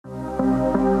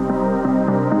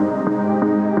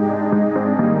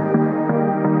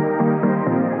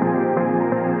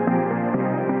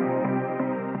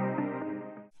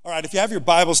All right, if you have your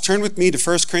Bibles, turn with me to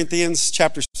 1 Corinthians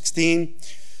chapter 16.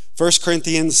 1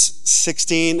 Corinthians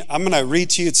 16. I'm going to read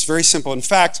to you. It's very simple. In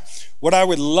fact, what I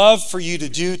would love for you to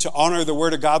do to honor the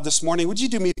Word of God this morning, would you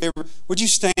do me a favor? Would you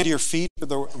stand to your feet for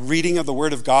the reading of the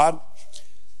Word of God?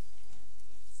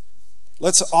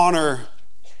 Let's honor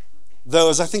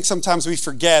those. I think sometimes we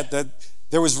forget that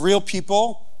there was real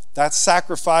people that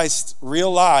sacrificed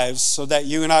real lives so that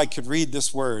you and I could read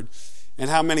this Word. And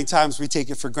how many times we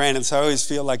take it for granted. So I always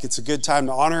feel like it's a good time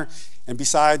to honor. And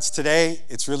besides, today,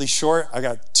 it's really short. I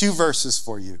got 2 verses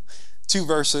for you. 2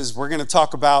 verses. We're going to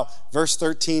talk about verse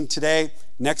 13 today.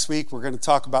 Next week, we're going to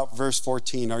talk about verse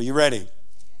 14. Are you ready?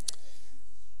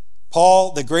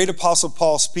 Paul, the great apostle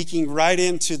Paul, speaking right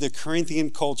into the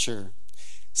Corinthian culture,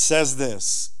 says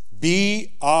this: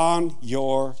 be on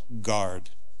your guard.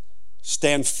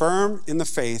 Stand firm in the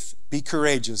faith. Be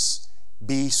courageous.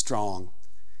 Be strong.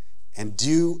 And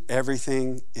do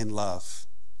everything in love.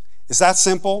 Is that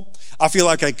simple? I feel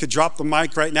like I could drop the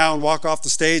mic right now and walk off the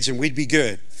stage and we'd be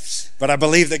good. But I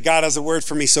believe that God has a word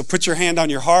for me. So put your hand on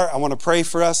your heart. I want to pray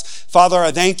for us. Father,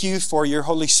 I thank you for your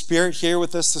Holy Spirit here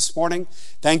with us this morning.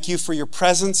 Thank you for your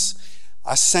presence.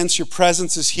 I sense your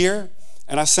presence is here.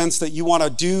 And I sense that you want to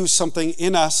do something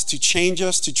in us to change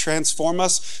us, to transform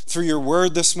us through your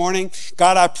word this morning.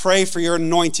 God, I pray for your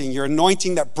anointing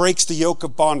that breaks the yoke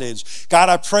of bondage. God,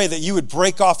 I pray that you would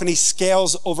break off any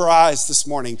scales over our eyes this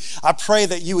morning. I pray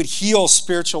that you would heal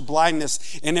spiritual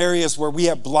blindness in areas where we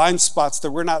have blind spots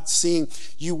that we're not seeing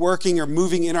you working or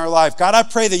moving in our life. God, I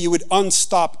pray that you would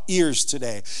unstop ears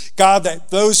today. God, that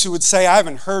those who would say, I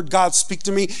haven't heard God speak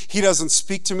to me, he doesn't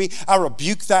speak to me, I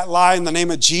rebuke that lie in the name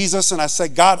of Jesus. And I say,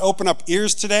 God, open up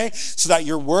ears today so that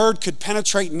your word could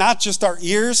penetrate not just our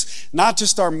ears, not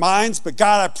just our minds, but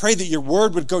God, I pray that your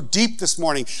word would go deep this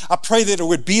morning. I pray that it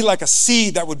would be like a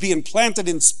seed that would be implanted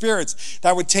in spirits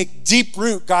that would take deep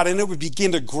root, God, and it would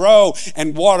begin to grow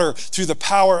and water through the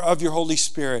power of your Holy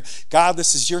Spirit. God,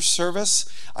 this is your service.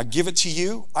 I give it to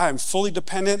you. I am fully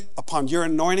dependent upon your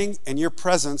anointing and your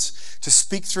presence to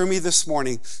speak through me this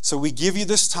morning. So we give you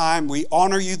this time. We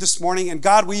honor you this morning. And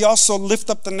God, we also lift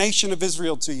up the nation of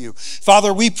Israel to you.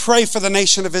 Father, we pray for the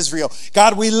nation of Israel.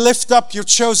 God, we lift up your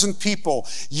chosen people,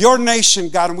 your nation,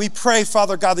 God, and we pray,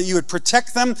 Father God, that you would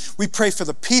protect them. We pray for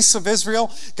the peace of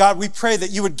Israel. God, we pray that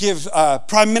you would give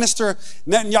Prime Minister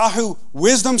Netanyahu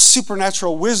wisdom,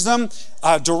 supernatural wisdom,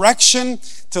 direction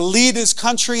to lead his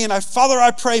country. And Father,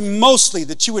 I pray mostly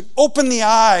that you would open the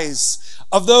eyes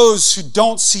of those who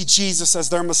don't see Jesus as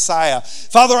their Messiah.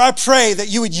 Father, I pray that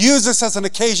you would use this as an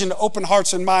occasion to open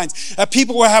hearts and minds, that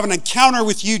people will have an encounter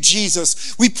with you,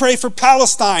 Jesus. We pray for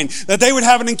Palestine, that they would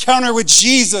have an encounter with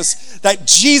Jesus, that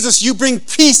Jesus, you bring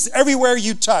peace everywhere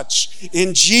you touch.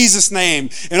 In Jesus' name.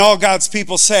 And all God's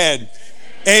people said,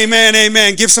 amen,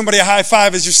 amen. Give somebody a high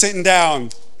five as you're sitting down.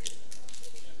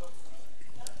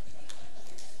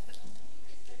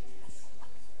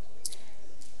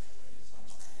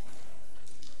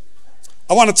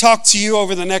 I want to talk to you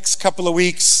over the next couple of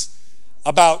weeks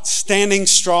about standing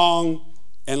strong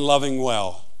and loving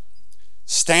well.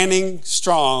 Standing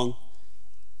strong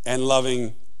and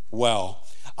loving well.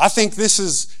 I think this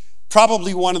is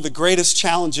probably one of the greatest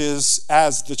challenges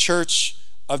as the Church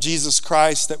of Jesus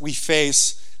Christ that we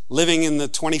face living in the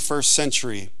 21st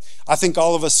century. I think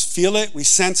all of us feel it, we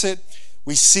sense it,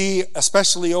 we see,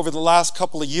 especially over the last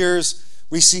couple of years,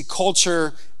 we see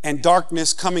culture and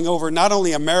darkness coming over not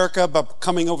only America, but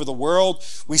coming over the world.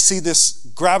 We see this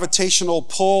gravitational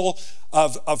pull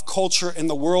of culture in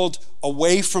the world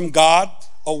away from God,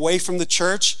 away from the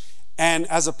church. And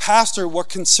as a pastor, what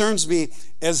concerns me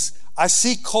is I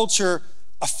see culture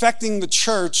affecting the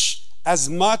church as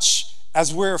much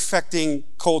as we're affecting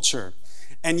culture.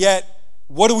 And yet,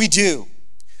 what do?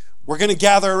 We're going to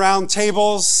gather around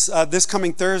tables this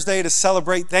coming Thursday to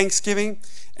celebrate Thanksgiving,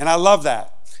 and I love that.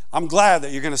 I'm glad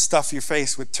that you're going to stuff your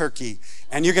face with turkey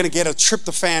and you're going to get a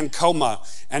tryptophan coma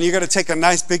and you're going to take a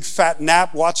nice big fat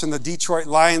nap watching the Detroit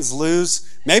Lions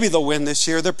lose. Maybe they'll win this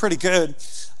year. They're pretty good.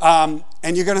 And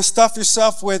you're going to stuff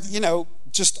yourself with,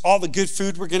 just all the good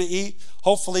food we're going to eat.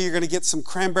 Hopefully you're going to get some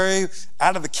cranberry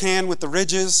out of the can with the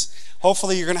ridges.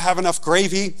 Hopefully you're going to have enough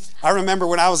gravy. I remember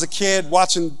when I was a kid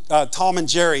watching Tom and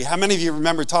Jerry. How many of you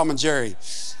remember Tom and Jerry?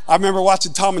 I remember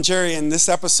watching Tom and Jerry in this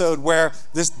episode where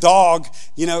this dog,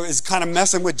 is kind of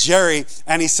messing with Jerry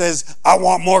and he says, I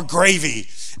want more gravy.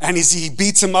 And he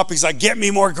beats him up. He's like, get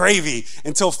me more gravy.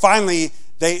 Until finally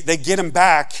they get him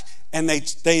back and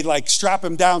they like strap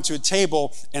him down to a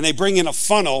table and they bring in a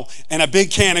funnel and a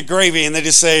big can of gravy and they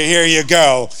just say, here you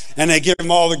go. And they give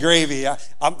him all the gravy.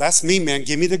 That's me, man.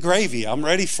 Give me the gravy. I'm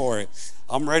ready for it.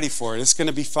 It's going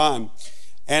to be fun.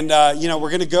 And,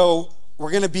 we're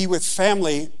going to be with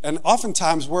family. And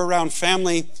oftentimes we're around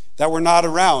family that we're not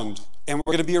around. And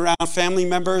we're going to be around family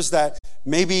members that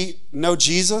maybe know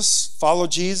Jesus, follow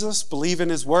Jesus, believe in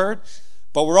his word.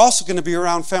 But we're also going to be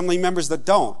around family members that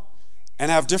don't and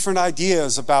have different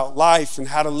ideas about life and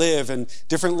how to live and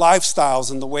different lifestyles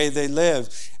and the way they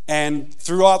live. And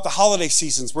throughout the holiday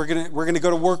seasons, we're going to go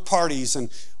to work parties,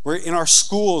 and we're in our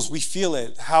schools. We feel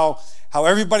it, how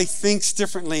everybody thinks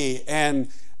differently, and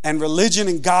religion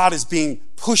and God is being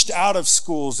pushed out of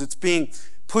schools. It's being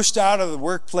pushed out of the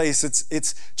workplace.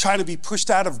 It's trying to be pushed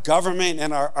out of government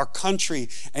and our country.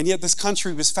 And yet this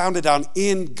country was founded on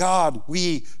in God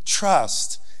we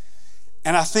trust.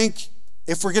 And I think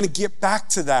if we're going to get back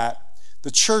to that,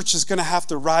 the church is going to have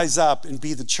to rise up and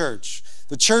be the church.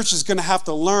 The church is going to have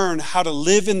to learn how to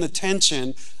live in the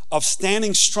tension of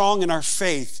standing strong in our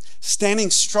faith, standing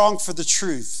strong for the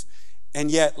truth,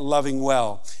 and yet loving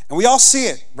well. And we all see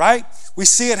it, right? We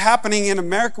see it happening in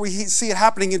America. We see it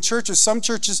happening in churches. Some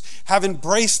churches have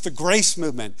embraced the grace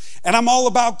movement. And I'm all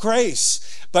about grace.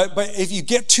 But if you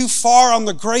get too far on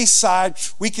the grace side,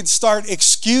 we could start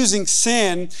excusing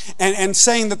sin and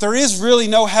saying that there is really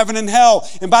no heaven and hell.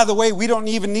 And by the way, we don't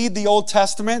even need the Old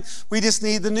Testament. We just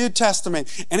need the New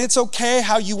Testament. And it's okay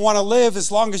how you want to live as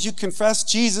long as you confess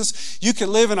Jesus. You can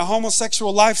live in a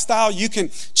homosexual lifestyle. You can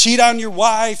cheat on your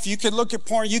wife. You can look at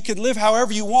porn. You can live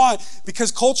however you want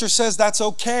because culture says that's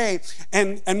okay.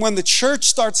 And when the church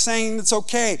starts saying it's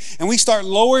okay and we start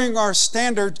lowering our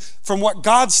standard from what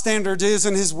God's standard is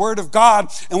in his word of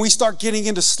God, and we start getting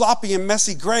into sloppy and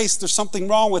messy grace, there's something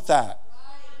wrong with that.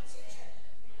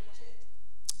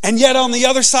 And yet on the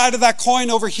other side of that coin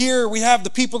over here, we have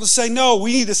the people that say, no,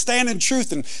 we need to stand in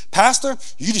truth. And pastor,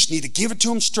 you just need to give it to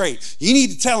them straight. You need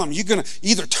to tell them you're going to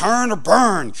either turn or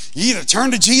burn. You either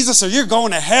turn to Jesus or you're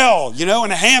going to hell, in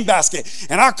a handbasket.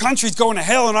 And our country's going to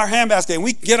hell in our handbasket. And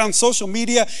we can get on social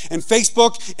media and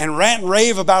Facebook and rant and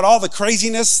rave about all the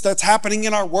craziness that's happening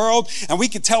in our world. And we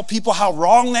can tell people how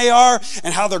wrong they are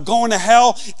and how they're going to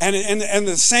hell. And in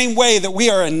the same way that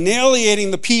we are annihilating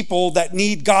the people that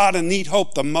need God and need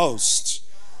hope the most.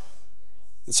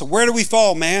 And so where do we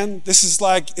fall, man? This is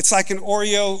it's like an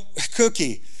Oreo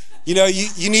cookie.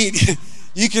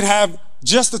 You can have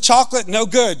just the chocolate, no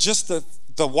good. Just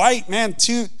the white, man,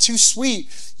 too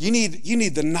sweet. You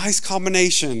need the nice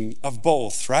combination of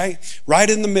both, right? Right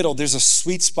in the middle, there's a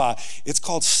sweet spot. It's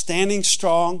called standing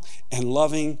strong and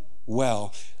loving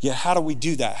well. Yet how do we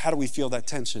do that? How do we feel that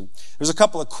tension? There's a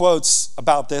couple of quotes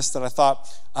about this that I thought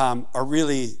are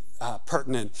really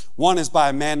pertinent. One is by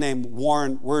a man named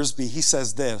Warren Wiersbe. He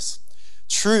says this: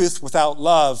 truth without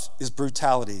love is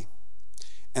brutality,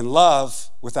 and love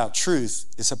without truth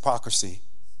is hypocrisy.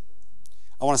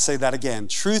 I want to say that again.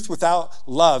 Truth without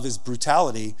love is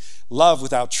brutality. Love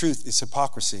without truth is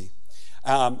hypocrisy.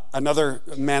 Another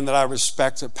man that I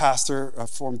respect, a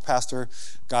former pastor,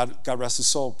 God rest his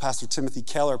soul, Pastor Timothy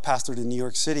Keller, pastored in New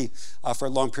York City for a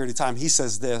long period of time. He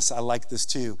says this, I like this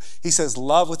too. He says,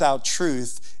 love without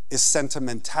truth is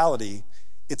sentimentality.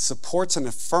 It supports and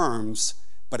affirms,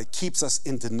 but it keeps us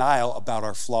in denial about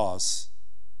our flaws.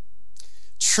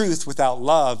 Truth without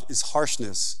love is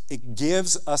harshness. It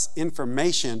gives us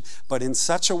information, but in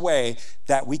such a way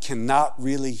that we cannot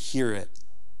really hear it.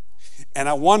 And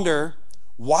I wonder,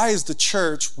 why is the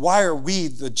church, why are we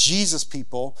the Jesus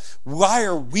people, why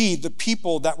are we the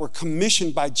people that were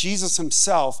commissioned by Jesus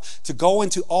himself to go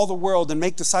into all the world and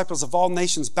make disciples of all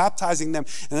nations, baptizing them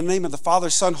in the name of the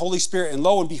Father, Son, Holy Spirit, and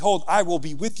lo and behold, I will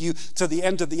be with you to the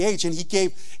end of the age. And he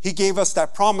gave us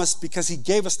that promise because he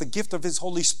gave us the gift of his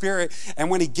Holy Spirit.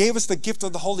 And when he gave us the gift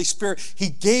of the Holy Spirit, he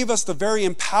gave us the very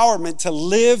empowerment to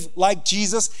live like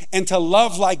Jesus and to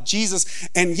love like Jesus.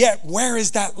 And yet, where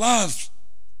is that love?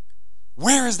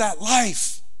 Where is that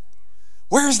life?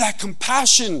 Where is that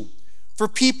compassion for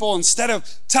people instead of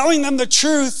telling them the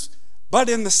truth, but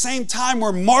in the same time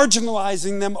we're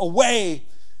marginalizing them away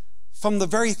from the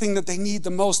very thing that they need the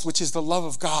most, which is the love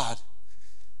of God.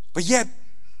 But yet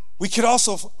we could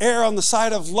also err on the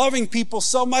side of loving people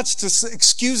so much to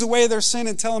excuse away their sin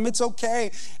and tell them it's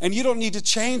okay and you don't need to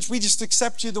change. We just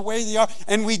accept you the way you are.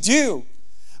 And we do.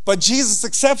 But Jesus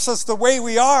accepts us the way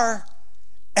we are.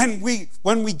 And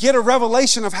when we get a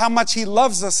revelation of how much he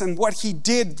loves us and what he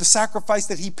did, the sacrifice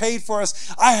that he paid for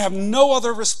us, I have no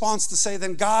other response to say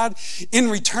than, God, in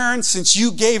return, since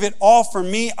you gave it all for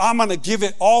me, I'm going to give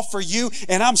it all for you.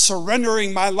 And I'm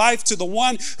surrendering my life to the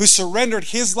one who surrendered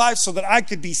his life so that I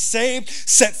could be saved,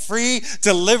 set free,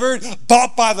 delivered,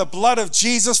 bought by the blood of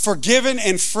Jesus, forgiven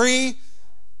and free,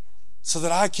 so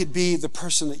that I could be the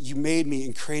person that you made me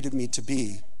and created me to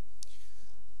be.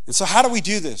 And so how do we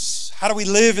do this? How do we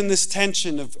live in this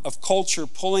tension of culture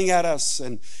pulling at us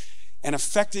and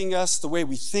affecting us the way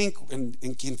we think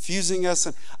and confusing us?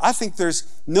 And I think there's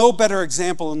no better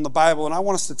example in the Bible, and I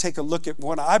want us to take a look at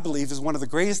what I believe is one of the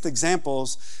greatest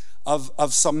examples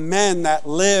of some men that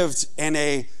lived in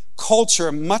a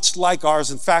culture much like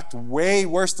ours, in fact, way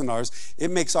worse than ours.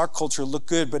 It makes our culture look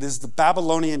good, but is the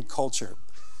Babylonian culture.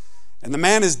 And the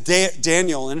man is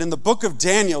Daniel. And in the book of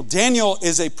Daniel, Daniel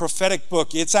is a prophetic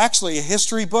book. It's actually a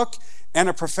history book and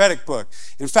a prophetic book.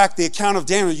 In fact, the account of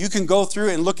Daniel, you can go through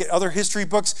and look at other history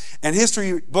books, and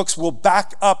history books will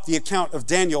back up the account of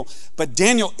Daniel. But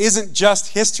Daniel isn't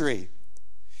just history.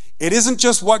 It isn't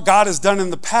just what God has done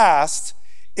in the past.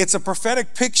 It's a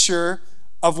prophetic picture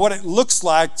of what it looks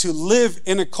like to live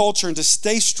in a culture and to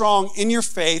stay strong in your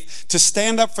faith, to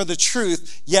stand up for the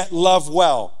truth, yet love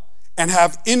well, and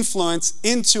have influence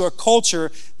into a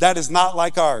culture that is not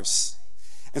like ours.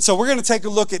 And so we're going to take a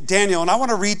look at Daniel, and I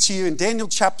want to read to you in Daniel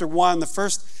chapter 1, the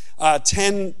first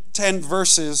 10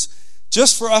 verses,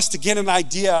 just for us to get an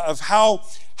idea of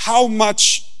how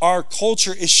much our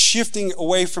culture is shifting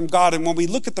away from God. And when we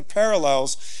look at the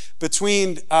parallels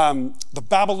between the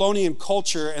Babylonian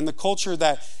culture and the culture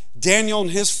that Daniel and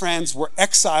his friends were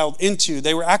exiled into,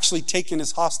 they were actually taken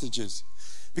as hostages.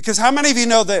 Because how many of you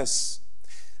know this?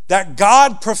 That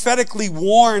God prophetically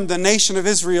warned the nation of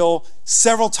Israel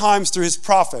several times through his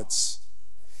prophets.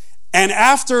 And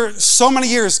after so many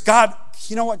years, God,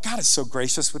 you know what? God is so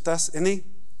gracious with us, isn't he?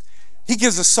 He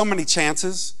gives us so many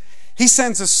chances. He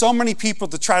sends us so many people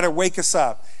to try to wake us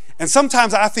up. And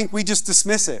sometimes I think we just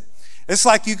dismiss it. It's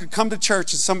like you could come to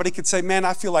church and somebody could say, man,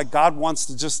 I feel like God wants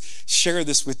to just share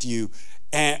this with you.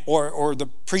 Or the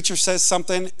preacher says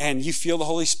something and you feel the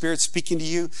Holy Spirit speaking to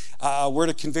you, a word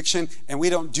of conviction, and we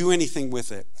don't do anything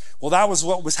with it. Well, that was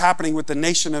what was happening with the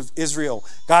nation of Israel.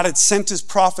 God had sent his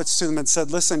prophets to them and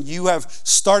said, listen, you have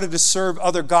started to serve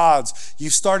other gods.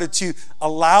 You've started to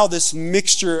allow this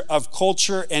mixture of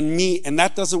culture and me, and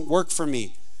that doesn't work for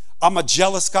me. I'm a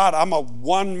jealous God. I'm a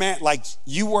one man, like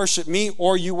you worship me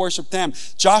or you worship them.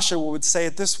 Joshua would say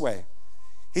it this way.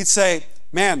 He'd say,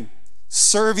 man,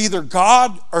 serve either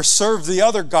God or serve the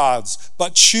other gods,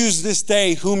 but choose this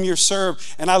day whom you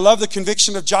serve. And I love the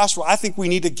conviction of Joshua. I think we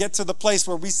need to get to the place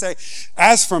where we say,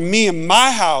 as for me and my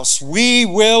house, we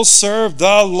will serve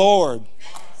the Lord.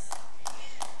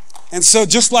 And so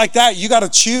just like that, you got to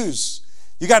choose.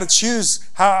 You got to choose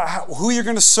who you're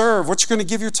going to serve, what you're going to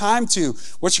give your time to,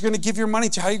 what you're going to give your money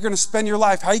to, how you're going to spend your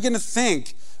life, how you're going to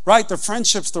think, right? The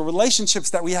friendships, the relationships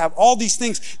that we have, all these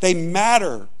things, they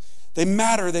matter. They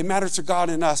matter to God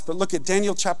and us. But look at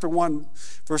Daniel chapter 1,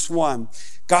 verse 1.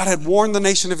 God had warned the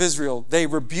nation of Israel. They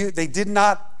did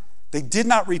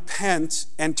not repent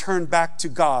and turn back to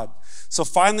God. So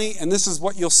finally, and this is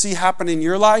what you'll see happen in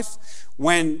your life,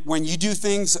 when you do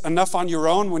things enough on your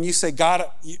own, when you say, God,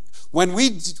 when we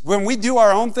do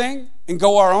our own thing and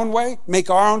go our own way, make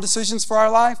our own decisions for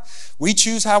our life, we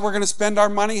choose how we're going to spend our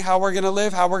money, how we're going to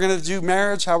live, how we're going to do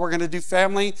marriage, how we're going to do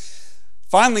family.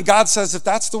 Finally, God says, if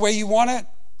that's the way you want it,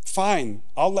 fine,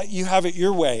 I'll let you have it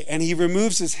your way. And he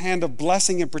removes his hand of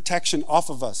blessing and protection off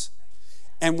of us.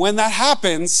 And when that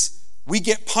happens, we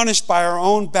get punished by our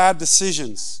own bad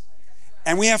decisions.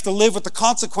 And we have to live with the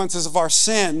consequences of our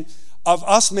sin, of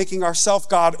us making ourselves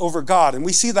God over God. And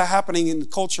we see that happening in the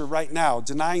culture right now,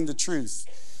 denying the truth,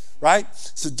 right?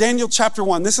 So Daniel chapter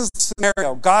 1, this is the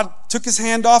scenario. God took his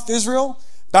hand off Israel.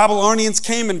 Babylonians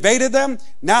came, invaded them.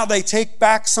 Now they take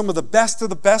back some of the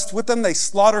best with them. They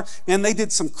slaughter, and they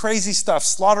did some crazy stuff,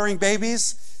 slaughtering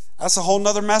babies. That's a whole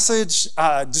nother message.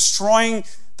 Destroying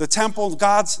the temple of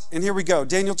gods. And here we go,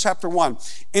 Daniel chapter 1.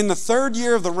 In the 3rd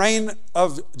year of the reign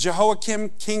of Jehoiakim,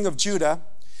 king of Judah,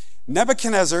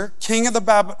 Nebuchadnezzar, king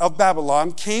of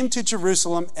Babylon, came to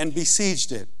Jerusalem and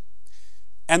besieged it.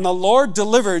 And the Lord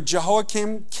delivered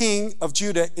Jehoiakim, king of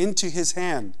Judah, into his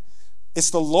hand. It's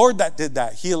the Lord that did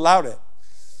that. He allowed it.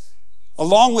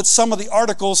 Along with some of the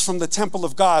articles from the temple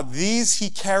of God, these he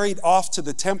carried off to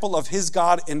the temple of his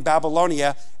God in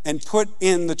Babylonia and put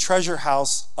in the treasure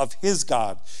house of his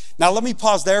God. Now let me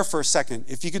pause there for a second.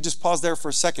 If you could just pause there for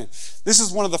a second. This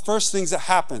is one of the first things that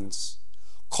happens.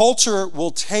 Culture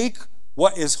will take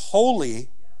what is holy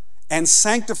and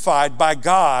sanctified by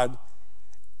God,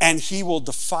 and he will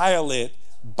defile it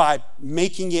by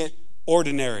making it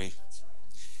ordinary.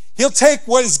 He'll take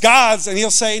what is God's and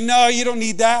he'll say, no, you don't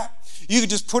need that. You could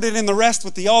just put it in the rest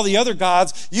with all the other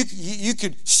gods. You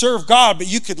could serve God, but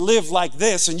you could live like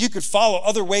this, and you could follow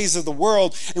other ways of the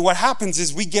world. And what happens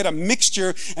is we get a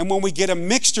mixture, and when we get a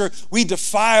mixture, we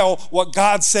defile what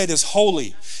God said is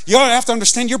holy. You have to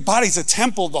understand your body's a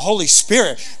temple of the Holy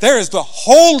Spirit. There is the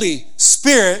Holy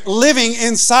Spirit living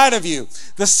inside of you.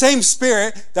 The same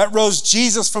Spirit that rose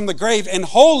Jesus from the grave. And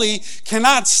holy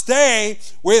cannot stay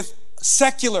with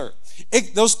secular.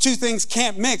 Those two things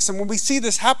can't mix. And when we see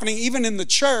this happening, even in the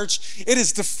church, it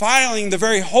is defiling the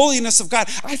very holiness of God.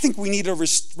 I think we need a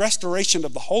restoration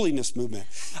of the holiness movement.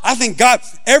 I think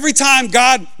every time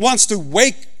God wants to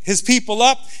wake his people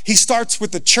up, he starts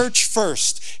with the church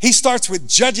first. He starts with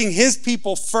judging his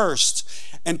people first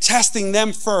and testing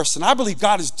them first. And I believe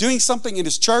God is doing something in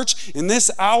his church in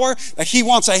this hour that he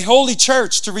wants a holy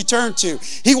church to return to.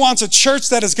 He wants a church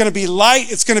that is going to be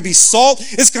light. It's going to be salt.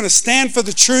 It's going to stand for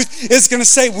the truth. It's going to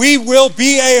say, we will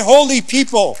be a holy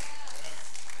people.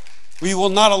 We will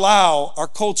not allow our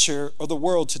culture or the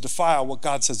world to defile what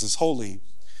God says is holy.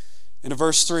 In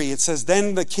verse 3, it says,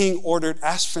 then the king ordered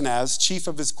Ashpenaz, chief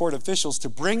of his court officials, to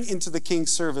bring into the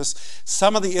king's service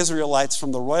some of the Israelites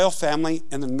from the royal family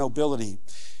and the nobility,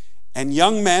 and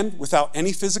young men without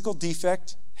any physical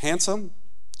defect, handsome,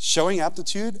 showing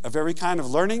aptitude of every kind of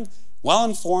learning,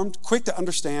 well-informed, quick to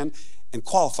understand, and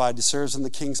qualified to serve in the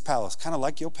king's palace. Kind of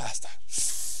like your pastor.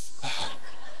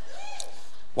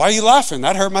 Why are you laughing?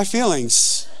 That hurt my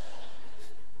feelings.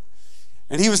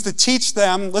 And he was to teach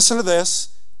them, listen to this,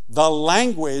 the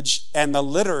language and the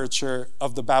literature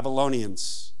of the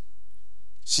Babylonians.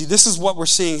 See, this is what we're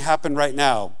seeing happen right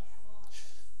now.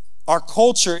 Our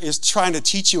culture is trying to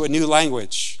teach you a new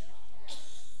language.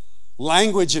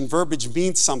 Language and verbiage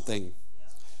means something.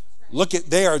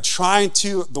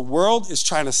 The world is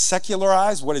trying to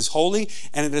secularize what is holy,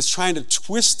 and it is trying to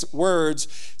twist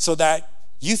words so that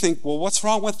you think, well, what's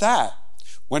wrong with that?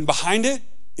 When behind it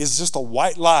is just a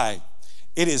white lie.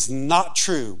 It is not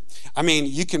true. I mean,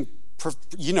 you can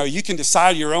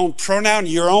decide your own pronoun,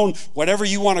 your own whatever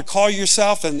you want to call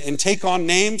yourself and take on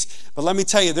names. But let me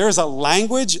tell you, there's a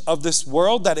language of this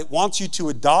world that it wants you to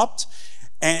adopt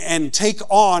and take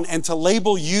on and to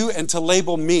label you and to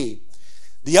label me.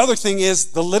 The other thing is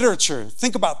the literature.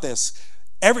 Think about this.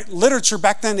 Every literature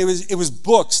back then, it was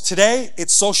books. Today,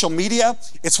 it's social media.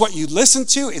 It's what you listen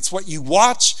to. It's what you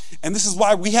watch. And this is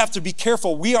why we have to be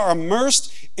careful. We are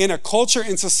immersed in a culture,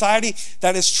 in society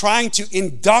that is trying to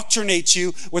indoctrinate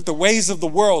you with the ways of the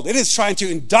world. It is trying to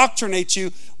indoctrinate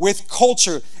you with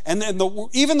culture. And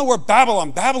even the word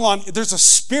Babylon, there's a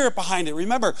spirit behind it.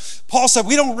 Remember, Paul said,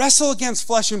 we don't wrestle against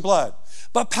flesh and blood,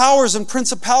 but powers and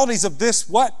principalities of this,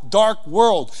 what? Dark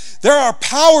world. There are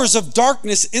powers of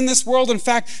darkness in this world. In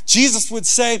fact, Jesus would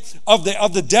say of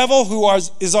the devil who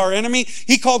is our enemy,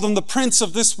 he called him the prince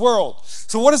of this world.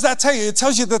 So what does that tell you? It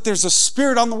tells you that there's a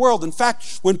spirit on the world. In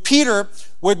fact, when Peter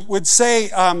would say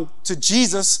to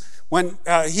Jesus, when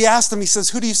he asked him, he says,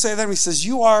 who do you say that? He says,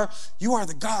 you are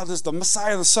the God, the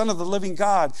Messiah, the Son of the living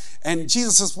God. And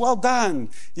Jesus says, well done.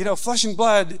 Flesh and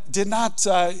blood did not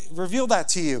reveal that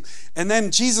to you. And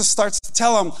then Jesus starts to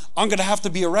tell him, I'm going to have to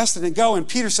be arrested and go. And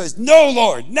Peter says, no,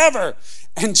 Lord, never.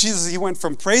 And Jesus, he went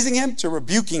from praising him to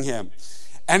rebuking him.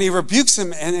 And he rebukes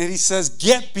him and he says,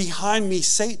 get behind me,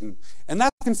 Satan. And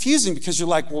that's confusing because you're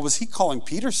like, well, was he calling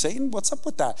Peter Satan? What's up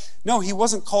with that? No, he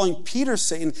wasn't calling Peter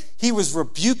Satan. He was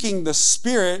rebuking the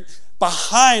spirit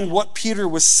behind what Peter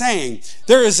was saying.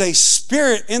 There is a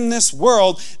spirit in this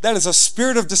world that is a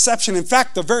spirit of deception. In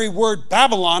fact, the very word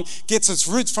Babylon gets its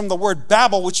roots from the word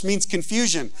Babel, which means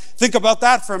confusion. Think about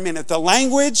that for a minute. The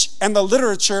language and the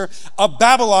literature of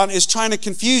Babylon is trying to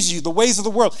confuse you, the ways of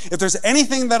the world. If there's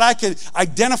anything that I could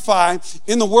identify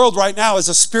in the world right now as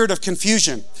a spirit of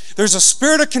confusion. There's a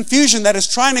spirit of confusion that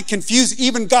is trying to confuse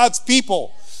even God's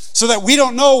people, so that we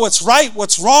don't know what's right,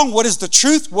 what's wrong, what is the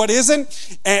truth, what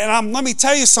isn't. And let me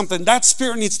tell you something, that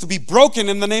spirit needs to be broken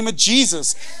in the name of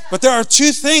Jesus. But there are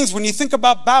two things when you think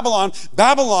about Babylon.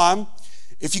 Babylon,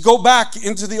 if you go back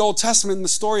into the Old Testament in the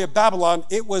story of Babylon,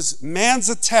 it was man's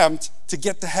attempt to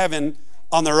get to heaven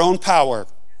on their own power,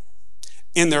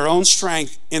 in their own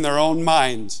strength, in their own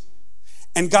mind.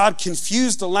 And God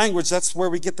confused the language. That's where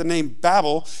we get the name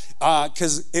Babel,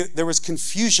 because there was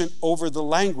confusion over the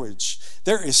language.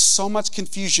 There is so much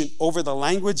confusion over the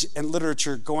language and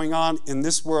literature going on in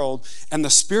this world, and the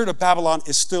spirit of Babylon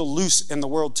is still loose in the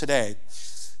world today.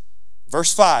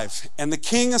 Verse 5, and the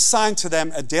king assigned to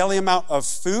them a daily amount of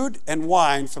food and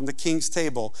wine from the king's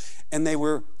table, and they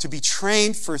were to be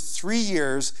trained for 3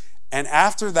 years, and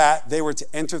after that, they were to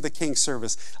enter the king's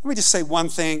service. Let me just say one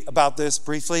thing about this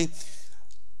briefly.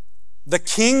 The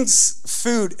king's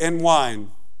food and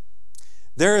wine,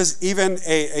 There is even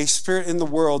a spirit in the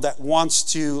world that wants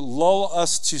to lull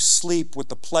us to sleep with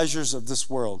the pleasures of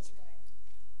this world.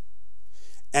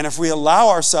 And if we allow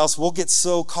ourselves, we'll get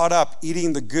so caught up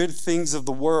eating the good things of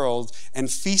the world and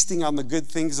feasting on the good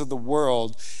things of the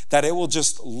world that it will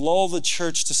just lull the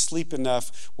church to sleep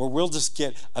enough where we'll just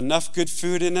get enough good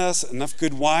food in us, enough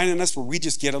good wine in us, where we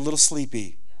just get a little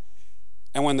sleepy.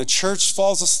 And when the church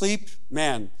falls asleep,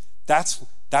 man, that's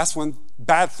when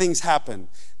bad things happen.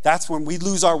 That's when we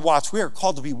lose our watch. We are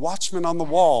called to be watchmen on the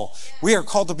wall. We are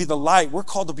called to be the light. We're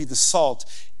called to be the salt.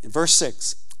 In verse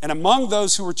 6, and among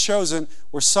those who were chosen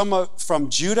were some from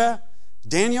Judah,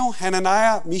 Daniel,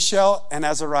 Hananiah, Mishael, and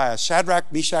Azariah.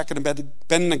 Shadrach, Meshach, and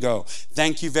Abednego.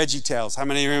 Thank you, VeggieTales. How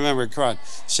many of you remember? Come on.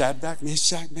 Shadrach,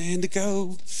 Meshach,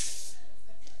 Abednego.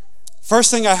 First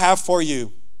thing I have for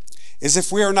you is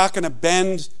if we are not going to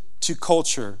bend to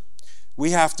culture,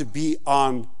 we have to be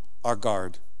on our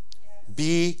guard.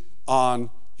 Be on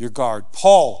your guard.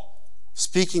 Paul,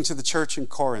 speaking to the church in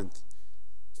Corinth,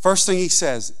 first thing he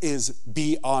says is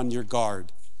be on your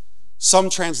guard. Some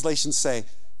translations say,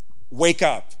 wake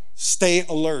up, stay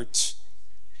alert.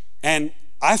 And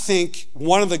I think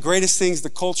one of the greatest things the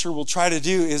culture will try to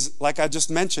do is, like I just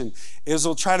mentioned, is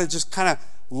they'll try to just kind of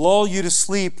lull you to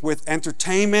sleep with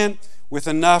entertainment, with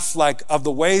enough like of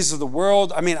the ways of the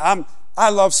world. I mean, I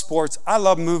love sports. I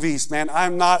love movies, man.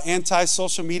 I'm not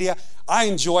anti-social media. I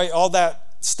enjoy all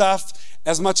that stuff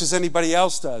as much as anybody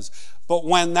else does. But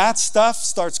when that stuff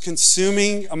starts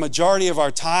consuming a majority of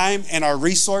our time and our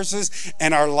resources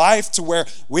and our life to where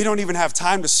we don't even have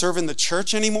time to serve in the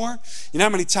church anymore, you know how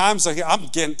many times I'm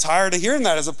getting tired of hearing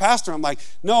that as a pastor. I'm like,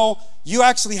 no, you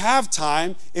actually have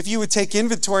time. If you would take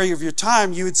inventory of your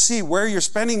time, you would see where you're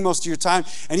spending most of your time.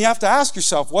 And you have to ask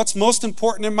yourself, what's most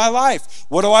important in my life?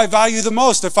 What do I value the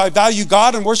most? If I value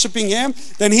God and worshiping Him,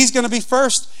 then He's going to be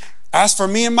first. As for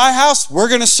me and my house, we're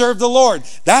going to serve the Lord.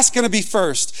 That's going to be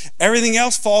first. Everything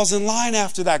else falls in line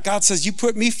after that. God says, you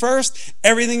put me first,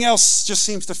 everything else just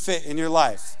seems to fit in your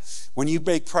life when you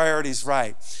make priorities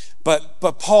right. But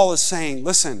Paul is saying,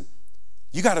 listen,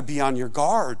 you got to be on your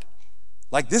guard.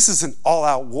 Like, this is an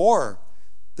all-out war.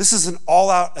 This is an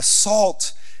all-out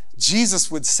assault. Jesus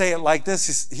would say it like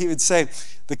this. He would say,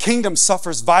 the kingdom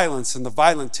suffers violence and the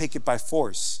violent take it by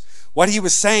force. What he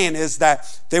was saying is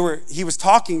that he was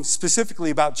talking specifically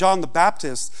about John the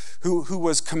Baptist, who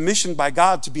was commissioned by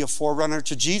God to be a forerunner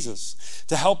to Jesus,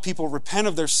 to help people repent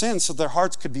of their sins so their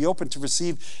hearts could be open to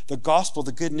receive the gospel,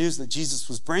 the good news that Jesus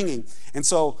was bringing. And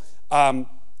so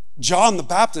John the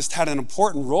Baptist had an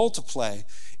important role to play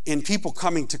in people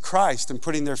coming to Christ and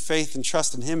putting their faith and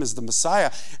trust in Him as the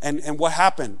Messiah. And what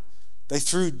happened? They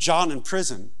threw John in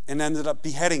prison and ended up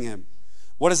beheading him.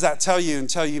 What does that tell you and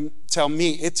tell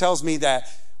me? It tells me that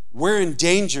we're in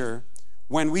danger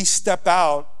when we step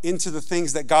out into the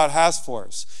things that God has for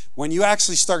us. When you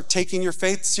actually start taking your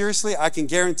faith seriously, I can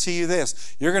guarantee you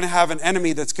this. You're going to have an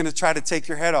enemy that's going to try to take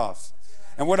your head off.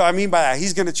 And what do I mean by that?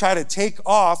 He's going to try to take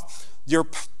off your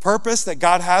purpose that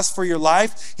God has for your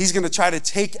life. He's going to try to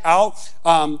take out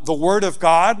the word of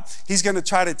God. He's going to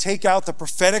try to take out the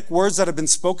prophetic words that have been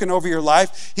spoken over your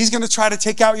life. He's going to try to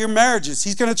take out your marriages.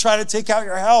 He's going to try to take out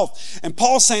your health. And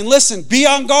Paul's saying, listen, be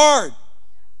on guard.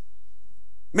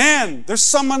 Man, there's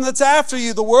someone that's after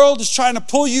you. The world is trying to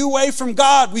pull you away from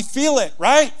God. We feel it,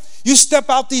 right? You step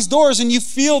out these doors and you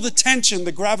feel the tension,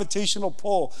 the gravitational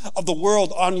pull of the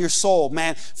world on your soul,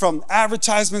 man. From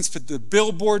advertisements to the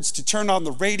billboards to turn on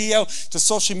the radio to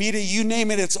social media, you name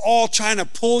it, it's all trying to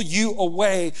pull you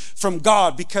away from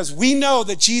God, because we know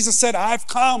that Jesus said, I've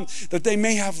come that they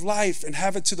may have life and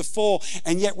have it to the full.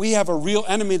 And yet we have a real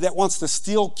enemy that wants to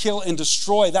steal, kill, and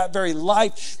destroy that very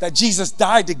life that Jesus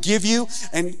died to give you.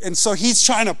 And so he's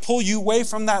trying to pull you away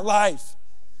from that life.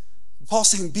 Paul's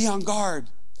saying, be on guard.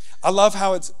 I love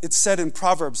how it's said in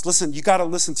Proverbs. Listen, you got to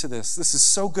listen to this. This is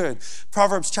so good.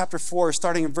 Proverbs chapter 4,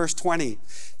 starting in verse 20.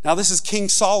 Now, this is King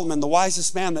Solomon, the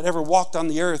wisest man that ever walked on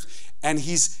the earth. And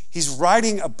he's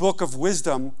writing a book of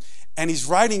wisdom, and he's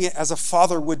writing it as a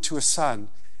father would to a son.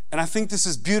 And I think this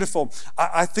is beautiful.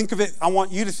 I think of it, I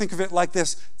want you to think of it like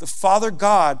this. The Father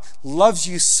God loves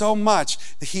you so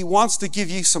much that He wants to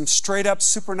give you some straight up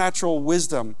supernatural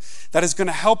wisdom that is going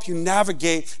to help you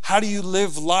navigate how do you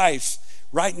live life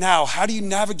right now. How do you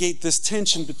navigate this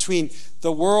tension between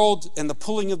the world and the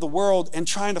pulling of the world and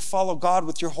trying to follow God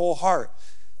with your whole heart?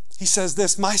 He says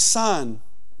this, my son,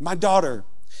 my daughter,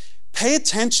 pay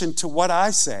attention to what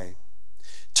I say.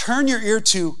 Turn your ear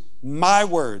to my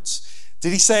words.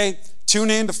 Did he say, tune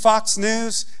in to Fox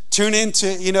News? Tune in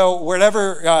to,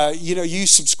 wherever, you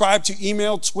subscribe to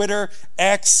email, Twitter,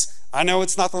 X, I know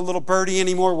it's not the little birdie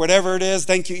anymore, whatever it is.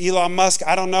 Thank you, Elon Musk.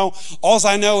 I don't know. All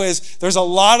I know is there's a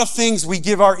lot of things we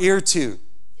give our ear to.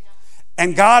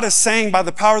 And God is saying by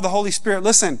the power of the Holy Spirit,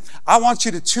 listen, I want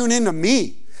you to tune into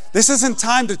me. This isn't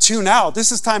time to tune out.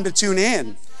 This is time to tune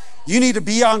in. You need to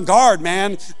be on guard,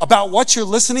 man, about what you're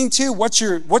listening to, what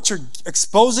you're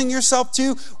exposing yourself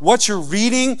to, what you're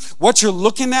reading, what you're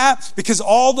looking at, because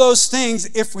all those things,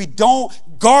 if we don't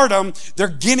guard them, they're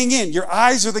getting in. Your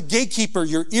eyes are the gatekeeper,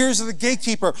 your ears are the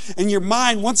gatekeeper, and your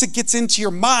mind, once it gets into your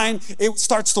mind, it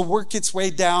starts to work its way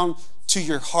down to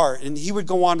your heart. And he would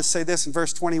go on to say this in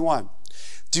verse 21.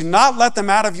 Do not let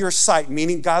them out of your sight,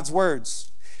 meaning God's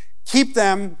words. Keep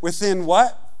them within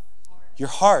what? Your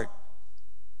heart.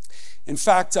 In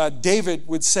fact, David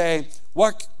would say,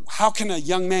 how can a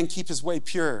young man keep his way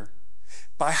pure?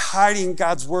 By hiding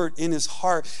God's word in his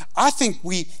heart. I think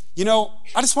I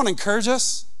just want to encourage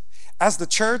us as the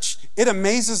church. It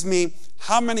amazes me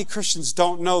how many Christians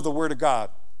don't know the word of God.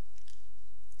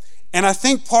 And I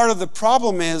think part of the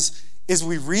problem is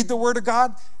we read the word of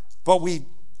God, but we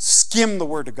skim the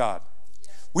word of God.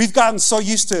 We've gotten so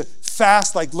used to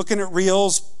fast, like looking at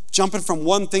reels, jumping from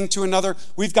one thing to another.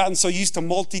 We've gotten so used to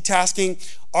multitasking.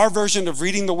 Our version of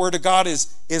reading the Word of God is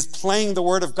playing the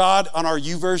Word of God on our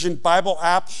YouVersion Bible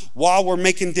app while we're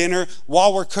making dinner,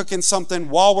 while we're cooking something,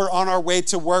 while we're on our way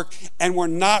to work, and we're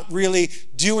not really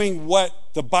doing what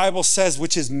the Bible says,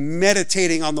 which is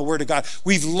meditating on the Word of God.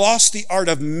 We've lost the art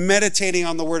of meditating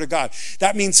on the Word of God.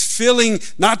 That means filling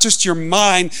not just your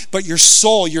mind, but your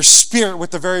soul, your spirit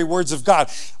with the very words of God.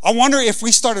 I wonder if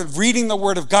we started reading the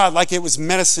Word of God like it was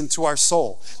medicine to our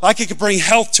soul, like it could bring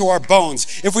health to our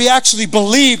bones. If we actually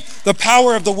believe the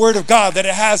power of the Word of God, that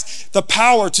it has the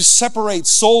power to separate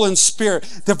soul and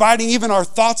spirit, dividing even our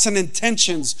thoughts and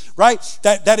intentions, right?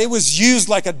 That it was used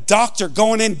like a doctor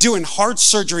going in, doing heart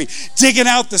surgery, digging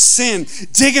out the sin,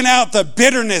 digging out the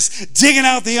bitterness, digging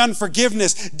out the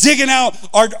unforgiveness, digging out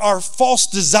our false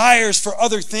desires for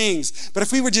other things. But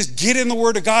if we would just get in the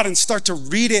Word of God and start to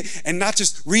read it, and not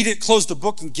just read it, close the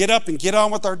book and get up and get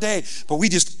on with our day, but we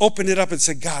just open it up and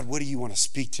say, God, what do you want to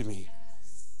speak to me?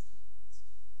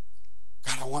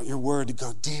 God, I want your word to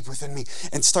go deep within me,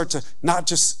 and start to not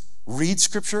just read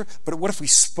scripture, but what if we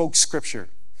spoke scripture?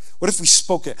 What if we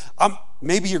spoke it?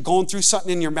 Maybe you're going through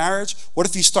something in your marriage. What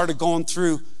if you started going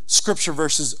through scripture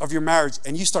verses of your marriage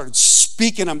and you started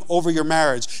speaking them over your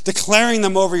marriage, declaring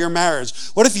them over your marriage?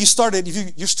 What if you started,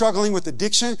 if you're struggling with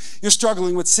addiction, you're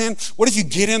struggling with sin, what if you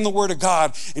get in the Word of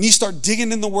God and you start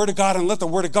digging in the Word of God and let the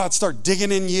Word of God start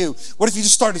digging in you? What if you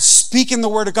just started speaking the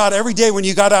Word of God every day when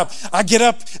you got up? I get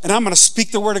up and I'm going to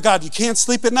speak the Word of God. You can't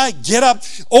sleep at night? Get up,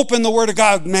 open the Word of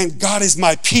God. Man, God is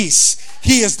my peace.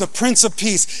 He is the Prince of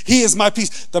Peace. He is my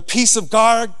peace. The peace of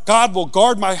God will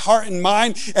guard my heart and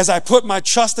mind as I put my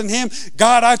trust in Him.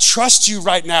 God, I trust you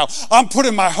right now. I'm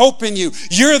putting my hope in you.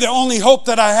 You're the only hope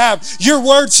that I have. Your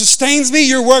word sustains me.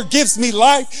 Your word gives me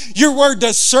life. Your word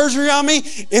does surgery on me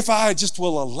if I just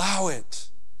will allow it.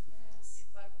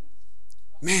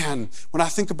 Man, when I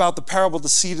think about the parable of the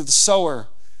seed of the sower,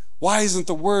 why isn't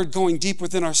the word going deep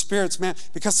within our spirits, man?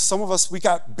 Because some of us, we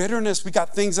got bitterness, we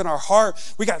got things in our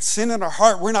heart, we got sin in our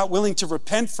heart we're not willing to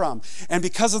repent from. And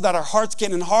because of that, our heart's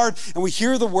getting hard, and we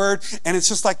hear the word, and it's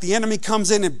just like the enemy comes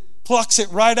in and plucks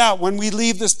it right out when we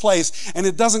leave this place, and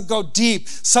it doesn't go deep.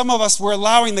 Some of us, we're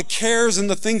allowing the cares and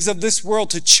the things of this world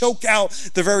to choke out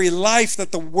the very life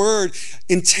that the word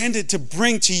intended to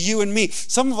bring to you and me.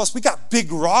 Some of us, we got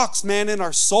big rocks, man, in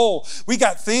our soul. We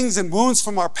got things and wounds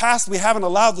from our past we haven't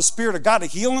allowed the Spirit of God to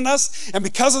heal in us, and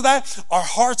because of that, our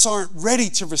hearts aren't ready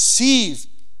to receive.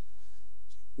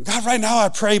 God, right now I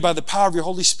pray by the power of your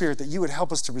Holy Spirit that you would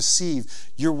help us to receive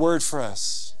your word for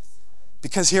us.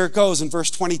 Because here it goes in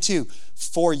verse 22,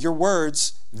 for your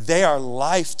words, they are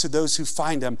life to those who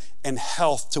find them and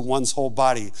health to one's whole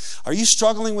body. Are you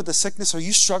struggling with the sickness? Are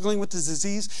you struggling with the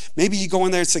disease? Maybe you go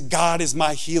in there and say, God is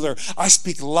my healer. I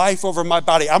speak life over my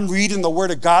body. I'm reading the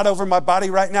word of God over my body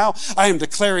right now. I am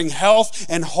declaring health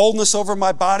and wholeness over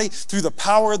my body through the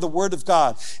power of the word of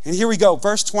God. And here we go,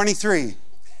 verse 23.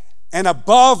 And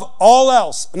above all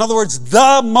else, in other words,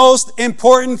 the most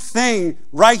important thing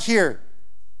right here,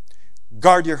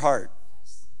 guard your heart.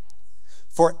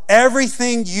 For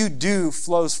everything you do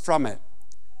flows from it.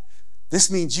 This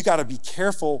means you got to be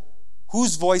careful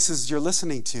whose voices you're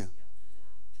listening to.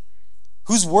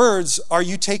 Whose words are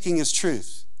you taking as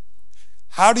truth?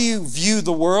 How do you view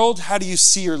the world? How do you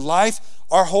see your life?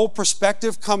 Our whole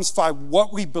perspective comes by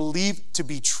what we believe to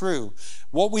be true.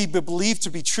 What we believe to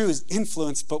be true is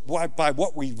influenced by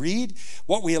what we read,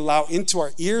 what we allow into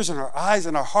our ears and our eyes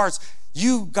and our hearts.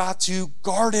 You got to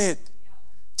guard it.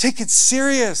 Take it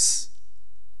serious.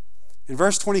 In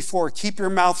verse 24, keep your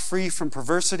mouth free from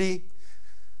perversity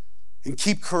and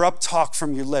keep corrupt talk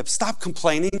from your lips. Stop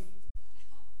complaining,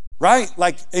 right?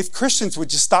 Like if Christians would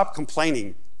just stop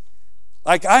complaining.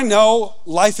 Like I know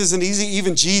life isn't easy.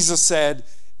 Even Jesus said,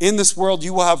 in this world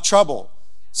you will have trouble.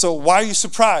 So why are you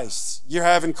surprised you're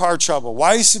having car trouble? Why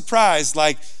are you surprised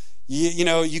like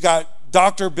you got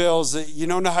doctor bills that you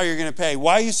don't know how you're going to pay?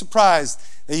 Why are you surprised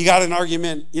that you got an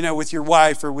argument, with your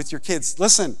wife or with your kids?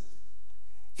 Listen,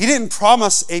 he didn't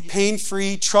promise a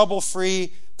pain-free,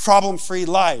 trouble-free, problem-free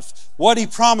life. What he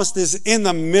promised is in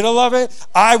the middle of it,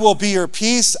 I will be your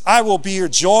peace. I will be your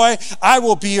joy. I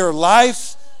will be your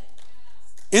life.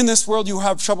 In this world you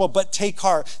have trouble, but take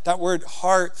heart. That word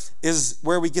heart is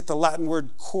where we get the Latin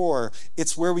word cor.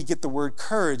 It's where we get the word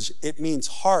courage. It means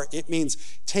heart. It means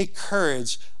take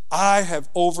courage. I have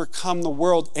overcome the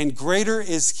world, and greater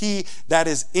is he that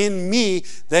is in me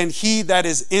than he that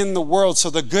is in the world. So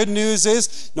the good news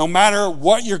is, no matter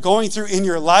what you're going through in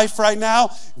your life right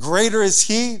now, greater is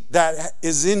he that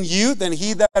is in you than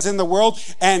he that is in the world.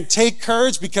 And take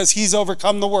courage because he's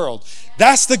overcome the world.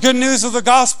 That's the good news of the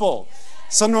gospel.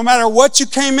 So no matter what you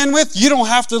came in with, you don't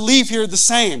have to leave here the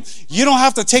same. You don't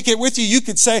have to take it with you. You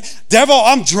could say, devil,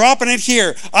 I'm dropping it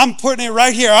here. I'm putting it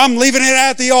right here. I'm leaving it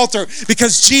at the altar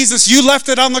because Jesus, you left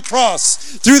it on the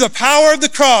cross. Through the power of the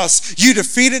cross, you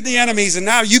defeated the enemies, and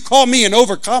now you call me an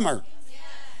overcomer.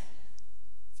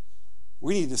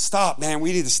 We need to stop, man.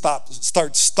 We need to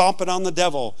start stomping on the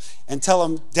devil and tell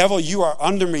him, devil, you are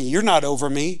under me. You're not over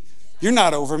me. You're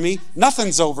not over me.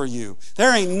 Nothing's over you.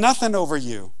 There ain't nothing over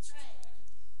you.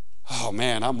 Oh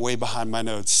man, I'm way behind my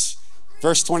notes.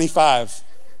 Verse 25.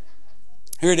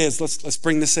 Here it is. Let's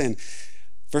bring this in.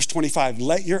 Verse 25.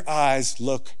 Let your eyes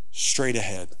look straight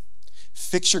ahead.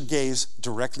 Fix your gaze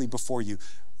directly before you.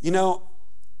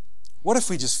 What if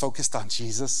we just focused on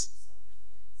Jesus?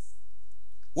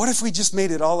 What if we just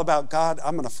made it all about God?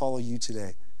 I'm going to follow you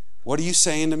today. What are you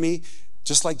saying to me?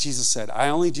 Just like Jesus said, I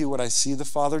only do what I see the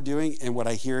Father doing and what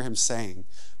I hear him saying.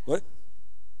 What?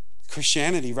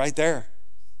 Christianity right there.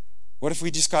 What if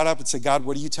we just got up and said, God,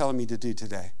 what are you telling me to do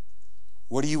today?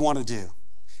 What do you want to do?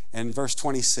 And verse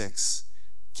 26,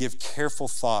 give careful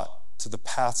thought to the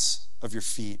paths of your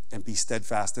feet and be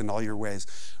steadfast in all your ways.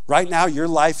 Right now, your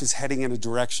life is heading in a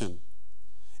direction.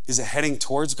 Is it heading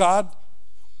towards God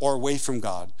or away from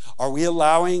God? Are we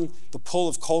allowing the pull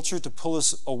of culture to pull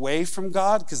us away from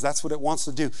God? Because that's what it wants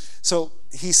to do. So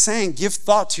he's saying, give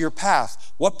thought to your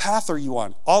path. What path are you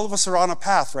on? All of us are on a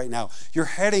path right now. You're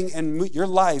heading and your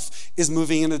life is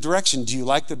moving in a direction. Do you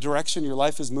like the direction your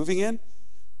life is moving in?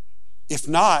 If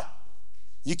not,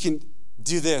 you can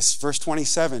do this. Verse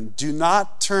 27, do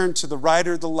not turn to the right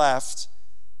or the left,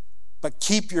 but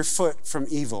keep your foot from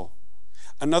evil.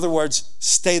 In other words,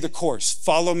 stay the course.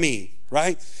 Follow me,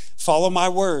 right? Follow my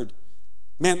word.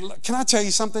 Man, can I tell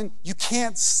you something? You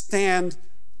can't stand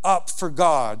up for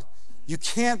God. You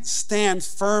can't stand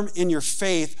firm in your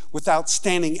faith without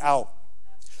standing out.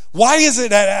 Why is it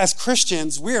that as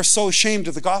Christians, we are so ashamed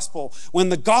of the gospel when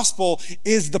the gospel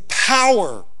is the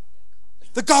power?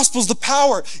 The gospel's the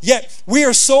power. Yet we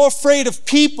are so afraid of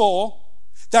people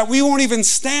that we won't even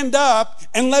stand up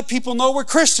and let people know we're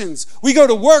Christians. We go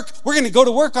to work. We're going to go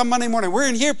to work on Monday morning. We're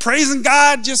in here praising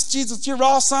God, just Jesus, you're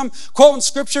awesome, quoting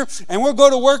scripture, and we'll go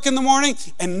to work in the morning,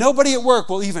 and nobody at work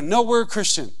will even know we're a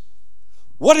Christian.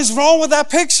 What is wrong with that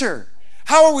picture?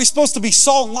 How are we supposed to be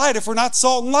salt and light if we're not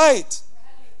salt and light?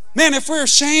 Man, if we're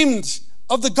ashamed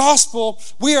of the gospel,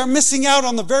 we are missing out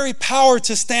on the very power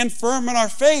to stand firm in our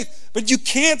faith. But you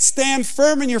can't stand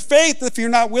firm in your faith if you're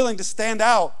not willing to stand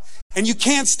out. And you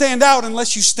can't stand out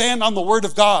unless you stand on the word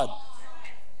of God.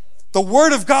 The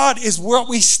word of God is what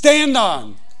we stand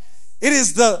on. It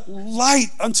is the light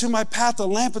unto my path, the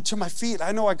lamp unto my feet.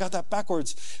 I know I got that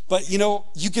backwards, but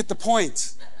you get the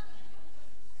point.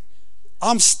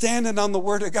 I'm standing on the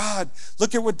word of God.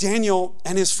 Look at what Daniel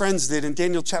and his friends did in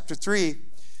Daniel chapter 3.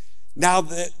 Now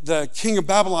the king of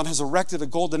Babylon has erected a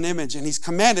golden image, and he's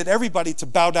commanded everybody to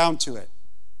bow down to it.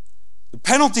 The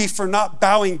penalty for not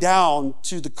bowing down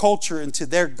to the culture and to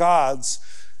their gods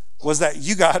was that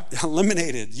you got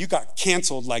eliminated. You got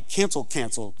canceled, like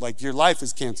canceled, like your life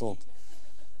is canceled.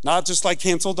 Not just like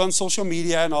canceled on social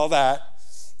media and all that,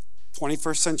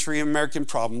 21st century American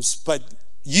problems, but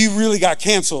you really got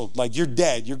canceled, like you're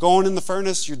dead. You're going in the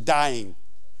furnace, you're dying.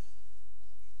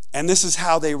 And this is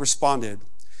how they responded.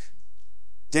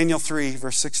 Daniel 3,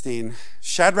 verse 16,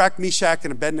 Shadrach, Meshach,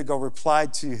 and Abednego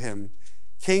replied to him,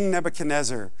 King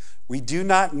Nebuchadnezzar, we do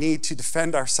not need to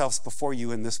defend ourselves before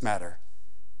you in this matter.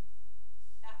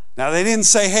 Now, they didn't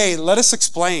say, hey, let us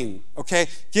explain, okay?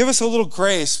 Give us a little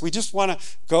grace. We just want to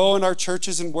go in our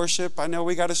churches and worship. I know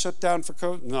we got to shut down for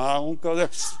COVID. No, I won't go there.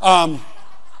 I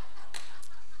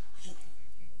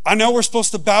know we're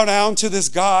supposed to bow down to this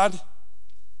God,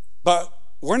 but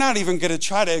we're not even going to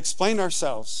try to explain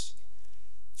ourselves.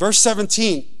 Verse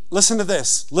 17, listen to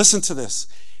this. Listen to this.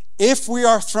 If we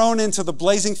are thrown into the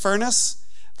blazing furnace,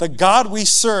 the God we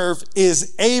serve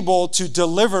is able to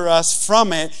deliver us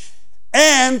from it.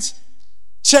 And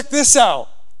check this out.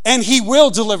 And he will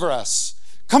deliver us.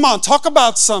 Come on, talk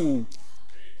about some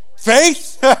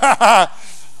faith.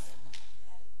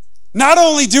 Not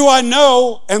only do I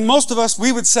know, and most of us,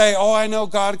 we would say, oh, I know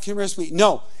God can rescue me.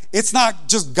 No, it's not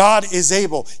just God is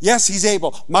able. Yes, he's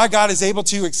able. My God is able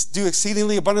to do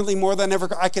exceedingly abundantly more than ever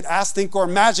I could ask, think, or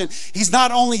imagine. He's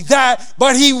not only that,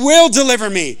 but he will deliver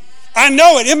me. I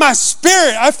know it in my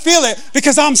spirit. I feel it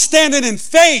because I'm standing in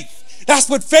faith. That's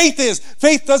what faith is.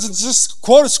 Faith doesn't just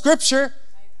quote a scripture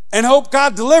and hope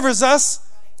God delivers us.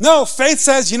 No, faith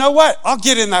says, you know what? I'll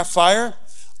get in that fire.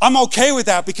 I'm okay with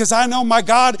that because I know my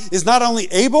God is not only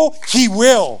able, he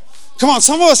will. Come on,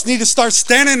 some of us need to start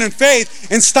standing in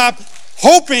faith and stop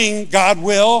hoping God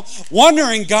will,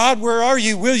 wondering, God, where are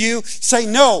you? Will you? Say,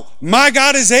 no, my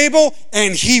God is able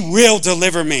and he will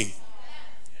deliver me.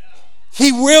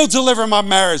 He will deliver my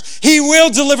marriage. He will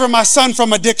deliver my son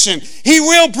from addiction. He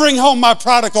will bring home my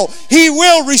prodigal. He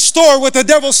will restore what the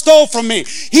devil stole from me.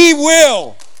 He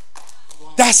will.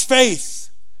 That's faith.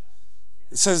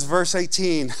 It says, verse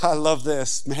 18, I love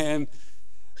this, man.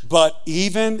 But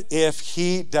even if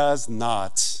he does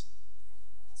not,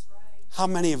 how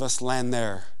many of us land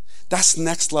there? That's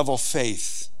next level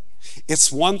faith.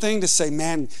 It's one thing to say,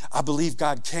 man, I believe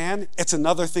God can. It's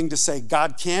another thing to say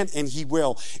God can and he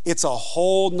will. It's a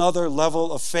whole nother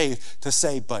level of faith to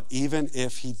say, but even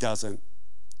if he doesn't.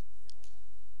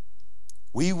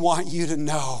 We want you to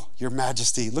know, Your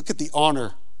Majesty. Look at the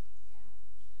honor.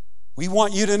 We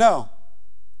want you to know.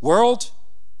 World,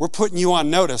 we're putting you on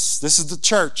notice. This is the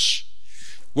church.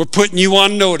 We're putting you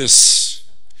on notice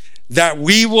that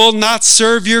we will not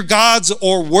serve your gods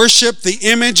or worship the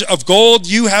image of gold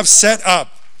you have set up.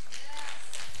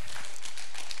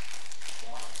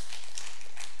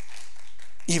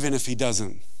 Even if he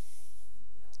doesn't.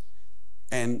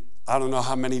 And I don't know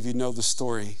how many of you know the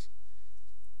story,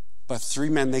 but 3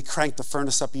 men, they cranked the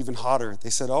furnace up even hotter. They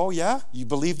said, oh yeah, you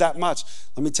believe that much?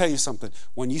 Let me tell you something.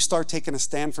 When you start taking a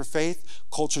stand for faith,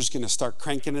 culture's going to start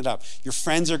cranking it up. Your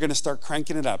friends are going to start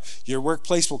cranking it up. Your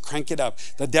workplace will crank it up.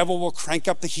 The devil will crank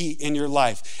up the heat in your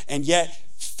life. And yet,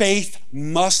 faith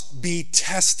must be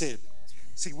tested.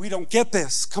 See, we don't get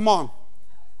this. Come on.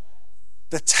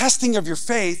 The testing of your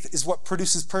faith is what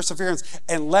produces perseverance,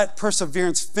 and let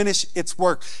perseverance finish its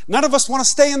work. None of us want to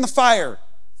stay in the fire.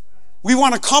 We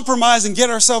want to compromise and get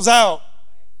ourselves out.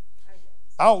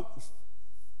 Out.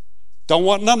 Don't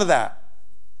want none of that.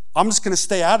 I'm just going to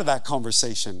stay out of that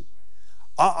conversation.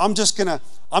 I'm just going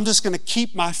to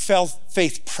keep my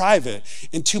faith private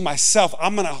into myself.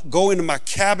 I'm going to go into my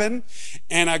cabin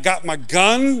and I got my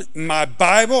gun, my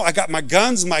Bible, I got my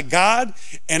guns, my God,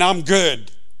 and I'm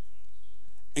good.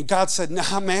 And God said,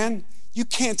 nah, man, you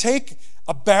can't take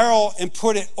a barrel and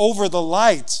put it over the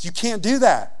lights. You can't do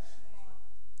that.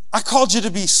 I called you to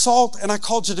be salt and I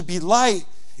called you to be light.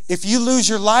 If you lose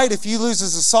your light, if you lose the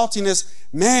saltiness,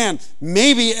 man,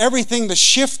 maybe everything, the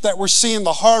shift that we're seeing,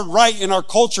 the hard right in our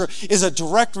culture is a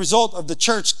direct result of the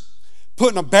church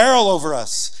putting a barrel over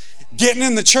us. Getting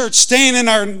in the church, staying in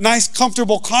our nice,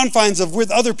 comfortable confines of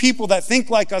with other people that think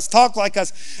like us, talk like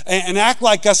us, and act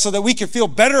like us so that we can feel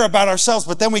better about ourselves.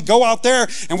 But then we go out there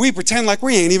and we pretend like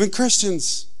we ain't even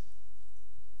Christians.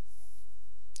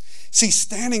 See,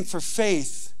 standing for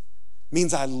faith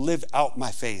means I live out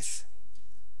my faith.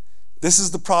 This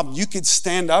is the problem. You could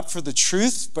stand up for the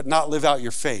truth, but not live out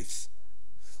your faith.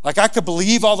 Like I could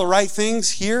believe all the right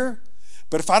things here,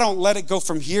 but if I don't let it go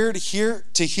from here to here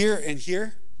to here and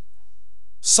here,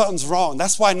 something's wrong.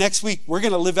 That's why next week we're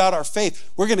going to live out our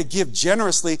faith. We're going to give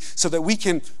generously so that we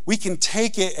can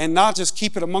take it and not just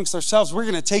keep it amongst ourselves. We're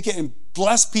going to take it and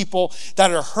bless people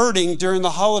that are hurting during the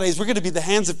holidays. We're going to be the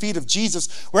hands and feet of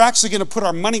Jesus. We're actually going to put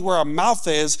our money where our mouth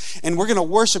is, and we're going to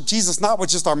worship Jesus not with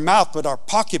just our mouth, but our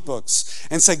pocketbooks,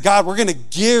 and say, God, we're going to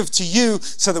give to you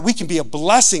so that we can be a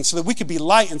blessing, so that we can be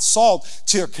light and salt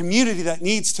to a community that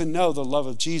needs to know the love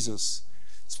of Jesus.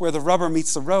 It's where the rubber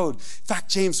meets the road. In fact,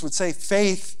 James would say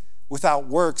faith without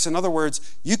works. In other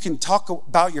words, you can talk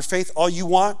about your faith all you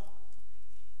want,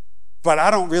 but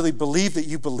I don't really believe that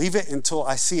you believe it until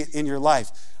I see it in your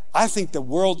life. I think the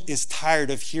world is tired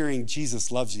of hearing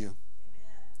Jesus loves you.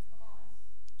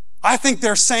 I think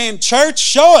they're saying, church,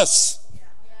 show us.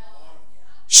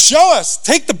 Show us.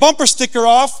 Take the bumper sticker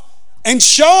off and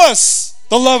show us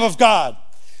the love of God.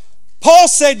 Paul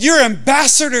said, you're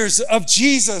ambassadors of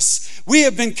Jesus. We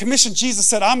have been commissioned. Jesus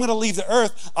said, I'm going to leave the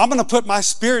earth. I'm going to put my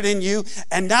spirit in you.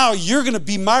 And now you're going to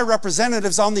be my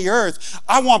representatives on the earth.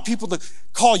 I want people to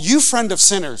call you friend of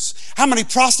sinners. How many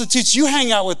prostitutes you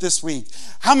hang out with this week?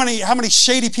 How many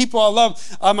shady people I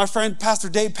love. My friend, Pastor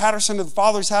Dave Patterson of the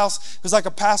Father's House, who's like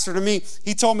a pastor to me.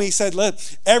 He told me, he said, look,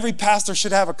 every pastor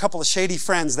should have a couple of shady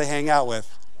friends they hang out with.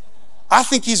 I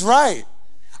think he's right.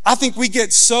 I think we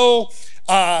get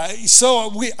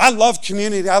I love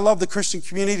community. I love the Christian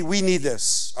community. We need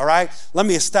this, all right? Let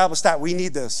me establish that. We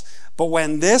need this. But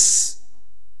when this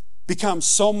becomes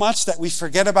so much that we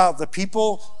forget about the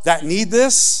people that need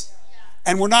this,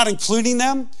 and we're not including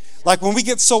them, like when we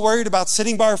get so worried about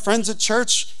sitting by our friends at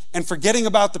church and forgetting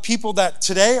about the people that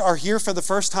today are here for the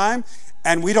first time,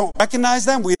 and we don't recognize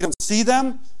them, we don't see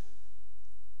them,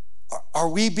 are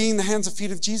we being the hands and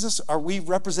feet of Jesus? Are we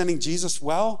representing Jesus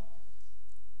well?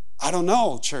 I don't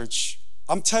know, church.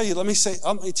 Let me tell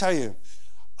you.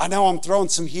 I know I'm throwing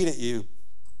some heat at you.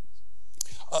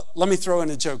 Let me throw in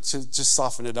a joke to just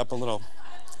soften it up a little.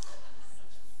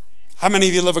 How many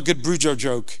of you love a good Boudreaux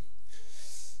joke?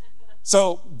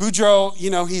 So Boudreaux,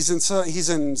 he's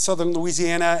in southern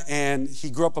Louisiana, and he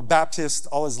grew up a Baptist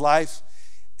all his life.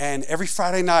 And every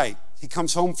Friday night, he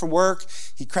comes home from work,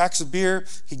 he cracks a beer,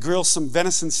 he grills some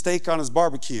venison steak on his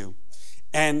barbecue.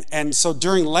 And so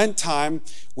during Lent time,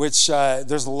 which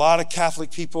there's a lot of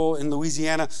Catholic people in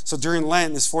Louisiana, so during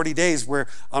Lent is 40 days where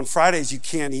on Fridays you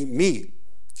can't eat meat. You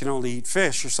can only eat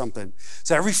fish or something.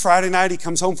 So every Friday night he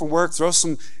comes home from work, throws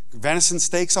some venison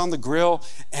steaks on the grill,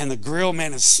 and the grill,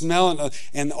 man, is smelling.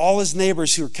 And all his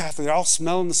neighbors who are Catholic, they're all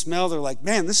smelling the smell. They're like,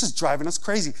 man, this is driving us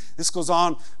crazy. This goes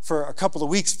on for a couple of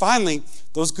weeks. Finally,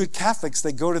 those good Catholics,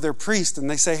 they go to their priest and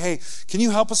they say, hey, can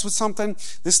you help us with something?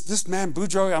 This man,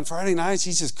 Boudreaux, on Friday nights,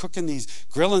 he's just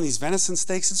grilling these venison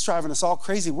steaks. It's driving us all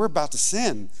crazy. We're about to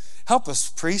sin. Help us,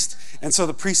 priest. And so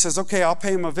the priest says, okay, I'll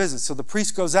pay him a visit. So the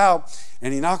priest goes out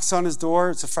and he knocks on his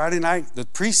door. It's a Friday night. The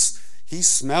priest, he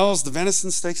smells the venison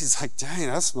steaks. He's like, dang,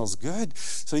 that smells good.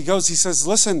 So he goes, he says,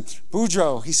 listen,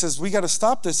 Boudreaux, he says, we got to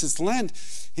stop this. It's Lent.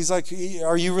 He's like,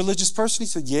 are you a religious person? He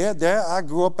said, yeah, I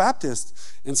grew up Baptist.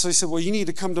 And so he said, well, you need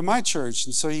to come to my church.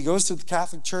 And so he goes to the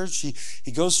Catholic church.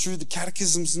 He goes through the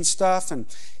catechisms and stuff, and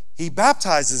he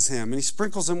baptizes him, and he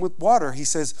sprinkles him with water. He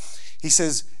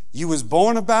says, you was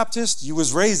born a Baptist, you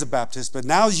was raised a Baptist, but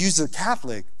now you're a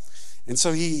Catholic. And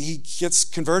so he gets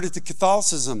converted to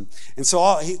Catholicism. And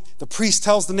so the priest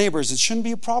tells the neighbors, it shouldn't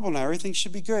be a problem now. Everything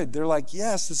should be good. They're like,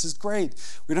 yes, this is great.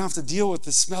 We don't have to deal with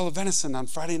the smell of venison on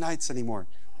Friday nights anymore.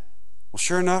 Well,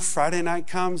 sure enough, Friday night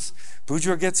comes,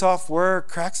 Boudreaux gets off work,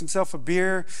 cracks himself a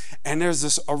beer, and there's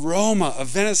this aroma of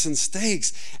venison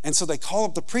steaks. And so they call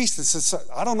up the priest and says,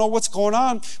 I don't know what's going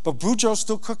on, but Boudreaux's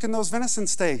still cooking those venison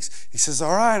steaks. He says,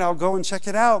 all right, I'll go and check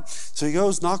it out. So he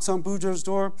goes, knocks on Boudreaux's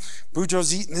door.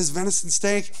 Boudreaux's eating his venison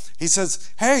steak. He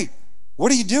says, hey, what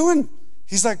are you doing?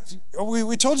 He's like,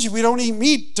 we told you we don't eat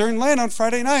meat during Lent on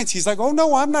Friday nights. He's like, oh,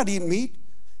 no, I'm not eating meat.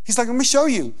 He's like, let me show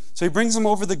you. So he brings him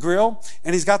over the grill,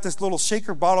 and he's got this little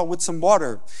shaker bottle with some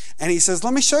water. And he says,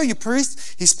 let me show you,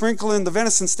 priest. He's sprinkling the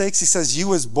venison steaks. He says, you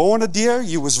was born a deer,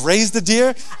 you was raised a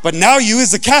deer, but now you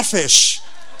is a catfish.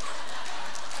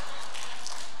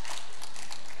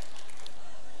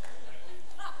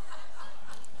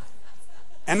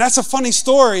 And that's a funny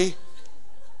story,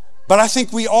 but I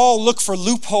think we all look for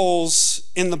loopholes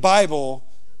in the Bible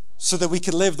so that we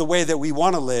can live the way that we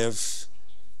want to live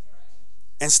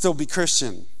and still be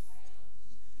Christian.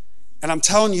 And I'm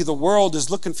telling you, the world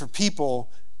is looking for people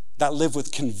that live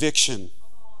with conviction,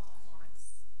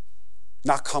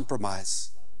 not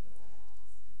compromise.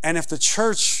 And if the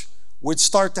church would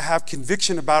start to have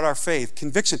conviction about our faith,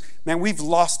 conviction, man, we've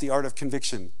lost the art of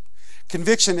conviction.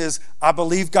 Conviction is, I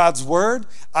believe God's word.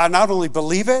 I not only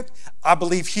believe it, I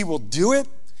believe he will do it,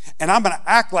 and I'm going to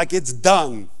act like it's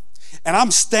done. And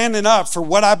I'm standing up for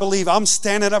what I believe. I'm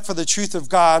standing up for the truth of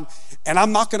God, and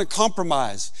I'm not going to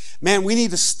compromise. Man, we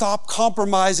need to stop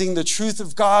compromising the truth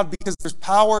of God, because there's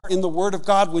power in the word of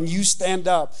God when you stand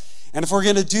up. And if we're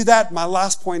going to do that, my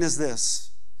last point is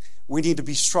this. We need to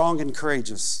be strong and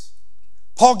courageous.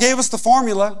 Paul gave us the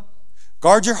formula.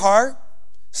 Guard your heart,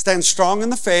 stand strong in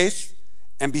the faith,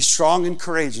 and be strong and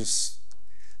courageous.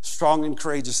 Strong and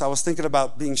courageous. I was thinking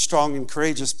about being strong and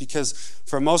courageous because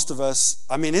for most of us,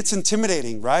 it's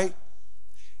intimidating, right?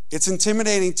 It's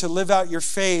intimidating to live out your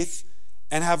faith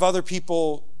and have other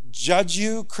people judge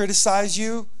you, criticize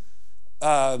you,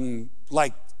 tell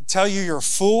you you're a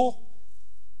fool.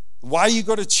 Why do you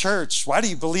go to church? Why do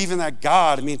you believe in that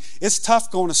God? I mean, it's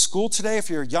tough going to school today. If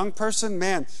you're a young person,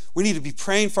 man, we need to be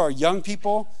praying for our young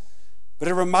people. But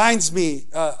it reminds me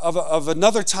of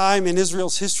another time in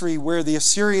Israel's history where the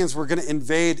Assyrians were going to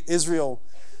invade Israel.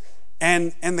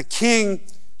 And the king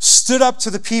stood up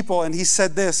to the people and he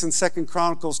said this in 2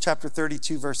 Chronicles chapter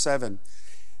 32, verse 7.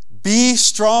 Be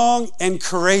strong and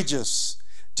courageous.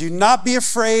 Do not be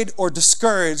afraid or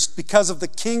discouraged because of the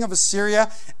king of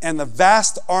Assyria and the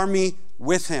vast army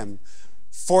with him.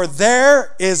 For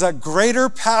there is a greater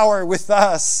power with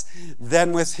us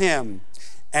than with him.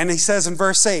 And he says in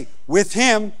verse 8, with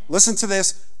him, listen to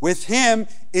this, with him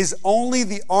is only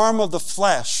the arm of the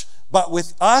flesh, but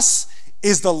with us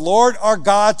is the Lord our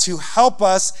God to help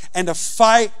us and to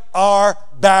fight our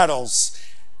battles.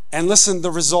 And listen, the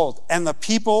result. And the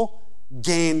people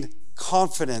gained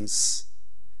confidence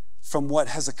from what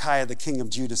Hezekiah, the king of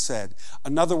Judah, said.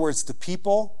 In other words, the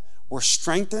people were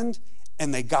strengthened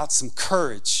and they got some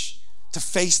courage to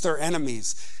face their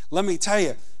enemies. Let me tell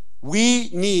you, we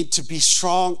need to be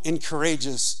strong and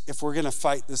courageous if we're going to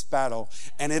fight this battle.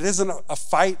 And it isn't a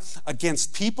fight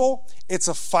against people, it's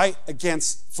a fight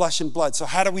against flesh and blood. So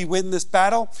how do we win this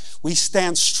battle? We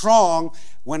stand strong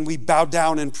when we bow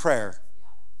down in prayer.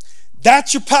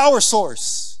 That's your power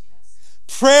source.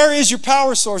 Prayer is your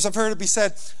power source. I've heard it be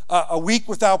said, a week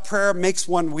without prayer makes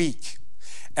 1 week.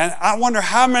 And I wonder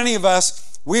how many of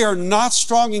us, we are not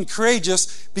strong and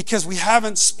courageous because we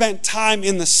haven't spent time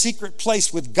in the secret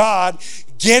place with God,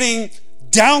 getting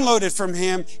downloaded from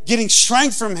him, getting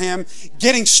strength from him,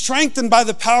 getting strengthened by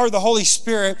the power of the Holy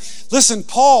Spirit. Listen,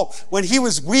 Paul, when he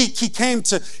was weak,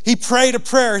 he prayed a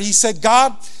prayer. He said,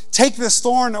 God, take this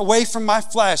thorn away from my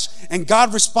flesh. And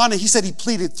God responded. He said he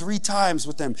pleaded 3 times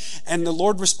with him. And the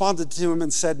Lord responded to him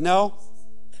and said, no,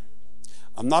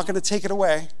 I'm not going to take it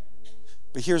away.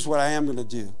 But here's what I am going to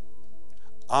do.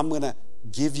 I'm going to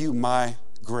give you my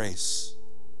grace.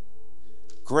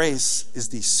 Grace is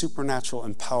the supernatural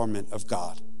empowerment of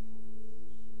God.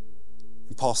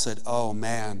 And Paul said, oh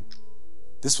man,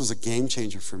 this was a game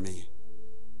changer for me.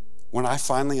 When I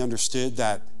finally understood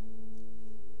that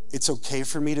it's okay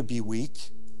for me to be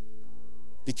weak,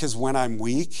 because when I'm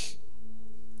weak,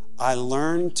 I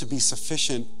learn to be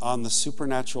sufficient on the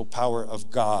supernatural power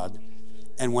of God.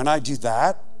 And when I do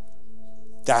that,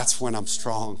 that's when I'm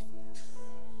strong.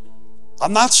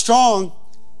 I'm not strong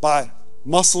by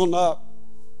muscling up.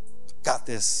 Got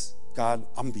this. God,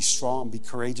 I'm going to be strong, be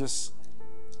courageous.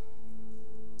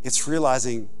 It's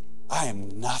realizing I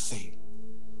am nothing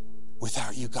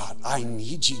without you, God. I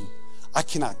need you. I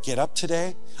cannot get up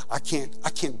today. I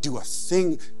can't do a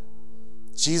thing.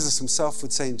 Jesus himself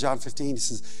would say in John 15, he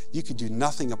says, you could do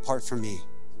nothing apart from me.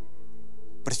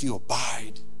 But if you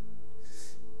abide.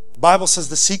 The Bible says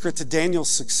the secret to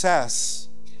Daniel's success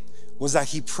was that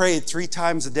he prayed 3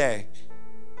 times a day.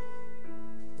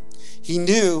 He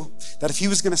knew that if he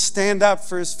was going to stand up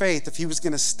for his faith, if he was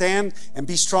going to stand and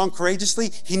be strong courageously,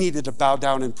 he needed to bow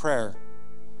down in prayer.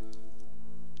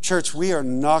 Church, we are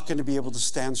not going to be able to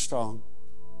stand strong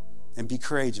and be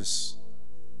courageous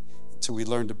until we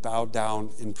learn to bow down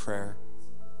in prayer.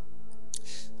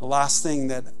 The last thing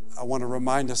that I want to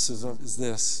remind us is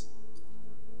this.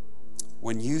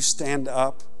 When you stand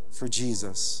up for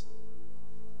Jesus,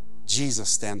 Jesus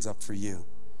stands up for you.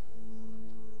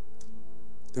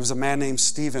 There was a man named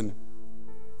Stephen,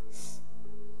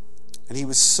 and he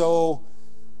was so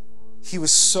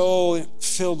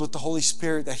filled with the Holy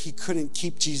Spirit that he couldn't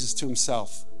keep Jesus to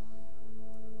himself.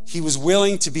 He was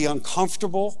willing to be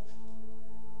uncomfortable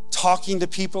talking to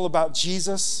people about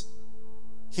Jesus.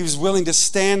 He was willing to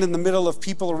stand in the middle of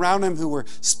people around him who were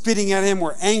spitting at him,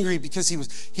 were angry because he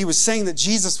was saying that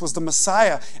Jesus was the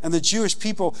Messiah. And the Jewish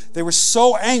people, they were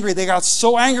so angry. They got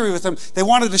so angry with him. They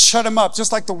wanted to shut him up,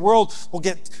 just like the world will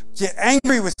get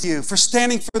angry with you for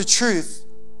standing for the truth.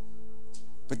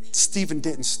 But Stephen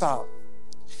didn't stop.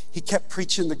 He kept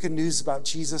preaching the good news about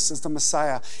Jesus as the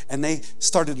Messiah. And they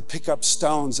started to pick up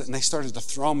stones and they started to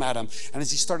throw them at him. And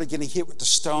as he started getting hit with the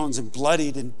stones and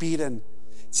bloodied and beaten,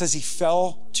 it says he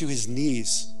fell to his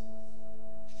knees.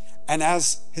 And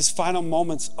as his final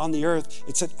moments on the earth,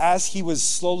 it said as he was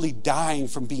slowly dying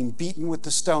from being beaten with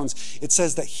the stones, it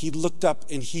says that he looked up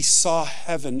and he saw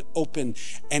heaven open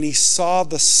and he saw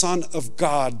the Son of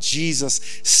God, Jesus,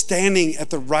 standing at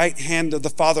the right hand of the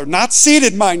Father, not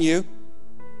seated, mind you.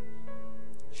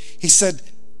 He said,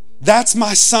 that's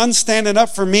my son standing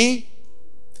up for me.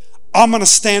 I'm going to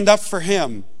stand up for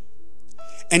him.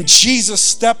 And Jesus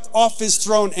stepped off his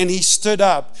throne and he stood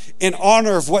up in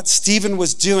honor of what Stephen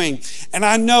was doing. And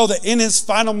I know that in his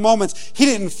final moments, he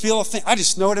didn't feel a thing. I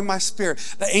just know it in my spirit.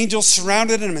 The angels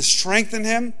surrounded him and strengthened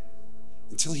him.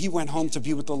 until he went home to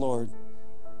be with the Lord.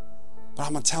 But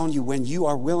I'm telling you, when you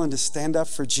are willing to stand up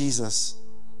for Jesus,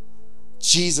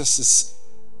 he's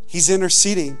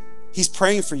interceding. He's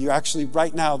praying for you. Actually,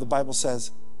 right now, the Bible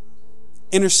says,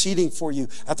 interceding for you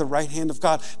at the right hand of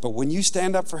God. But when you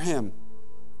stand up for him,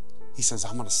 he says,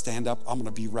 I'm going to stand up. I'm going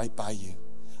to be right by you.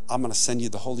 I'm going to send you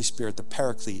the Holy Spirit, the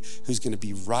Paraclete, who's going to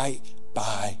be right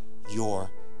by your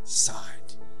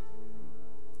side.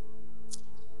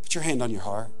 Put your hand on your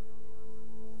heart.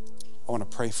 I want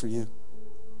to pray for you.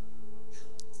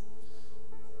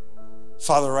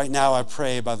 Father, right now I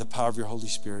pray by the power of your Holy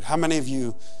Spirit. How many of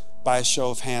you, by a show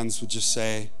of hands, would just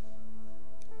say,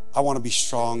 I want to be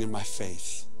strong in my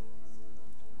faith.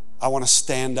 I want to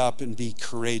stand up and be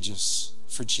courageous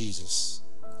for Jesus.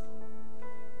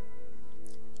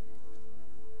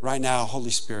 Right now,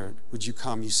 Holy Spirit, would you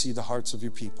come? You see the hearts of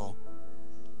your people.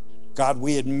 God,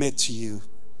 we admit to you,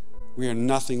 we are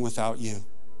nothing without you.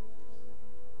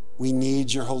 We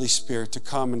need your Holy Spirit to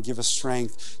come and give us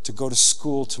strength to go to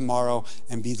school tomorrow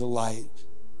and be the light,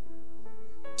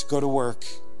 to go to work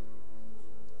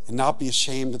and not be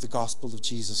ashamed of the gospel of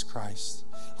Jesus Christ.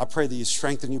 I pray that you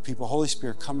strengthen your people. Holy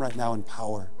Spirit, come right now in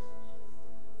power.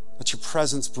 Let your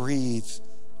presence breathe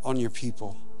on your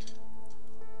people.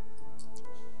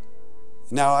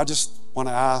 Now, I just want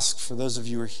to ask for those of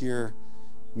you who are here,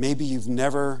 maybe you've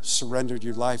never surrendered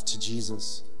your life to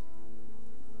Jesus.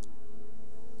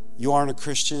 You aren't a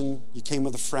Christian. You came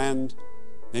with a friend.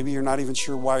 Maybe you're not even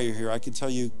sure why you're here. I can tell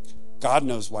you, God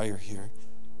knows why you're here.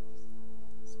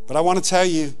 But I want to tell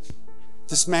you,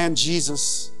 this man,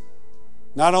 Jesus,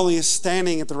 not only is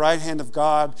standing at the right hand of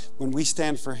God when we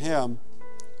stand for him,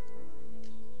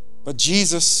 but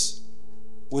Jesus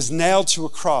was nailed to a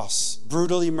cross,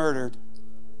 brutally murdered,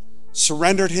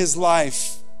 surrendered his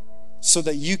life so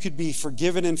that you could be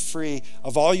forgiven and free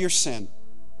of all your sin,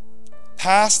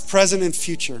 past, present, and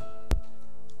future.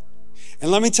 And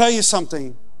let me tell you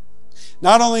something.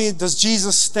 Not only does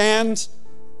Jesus stand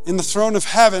in the throne of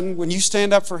heaven when you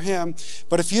stand up for him,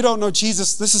 but if you don't know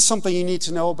Jesus, this is something you need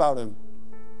to know about him.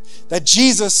 That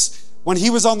Jesus, when he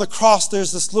was on the cross,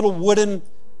 there's this little wooden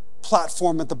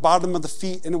platform at the bottom of the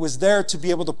feet, and it was there to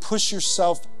be able to push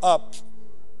yourself up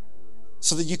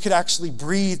so that you could actually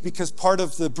breathe, because part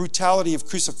of the brutality of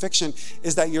crucifixion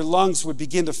is that your lungs would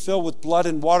begin to fill with blood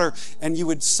and water, and you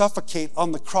would suffocate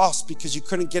on the cross because you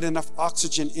couldn't get enough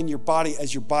oxygen in your body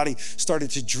as your body started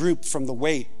to droop from the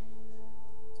weight.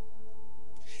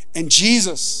 And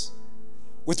Jesus,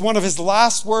 with one of his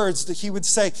last words that he would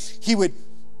say, he would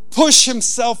push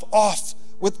himself off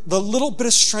with the little bit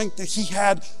of strength that he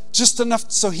had, just enough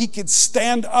so he could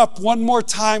stand up one more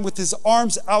time with his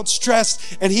arms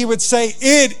outstretched, and he would say,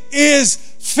 "It is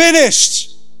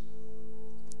finished."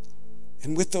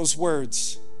 And with those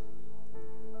words,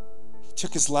 he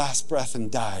took his last breath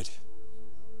and died.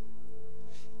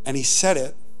 And he said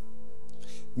it,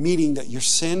 meaning that your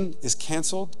sin is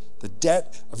canceled, the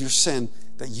debt of your sin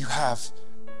that you have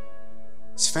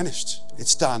is finished.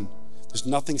 It's done. There's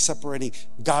nothing separating.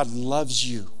 God loves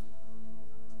you.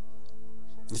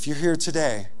 And if you're here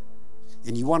today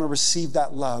and you want to receive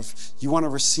that love, you want to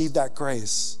receive that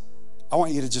grace, I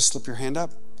want you to just slip your hand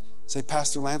up. Say,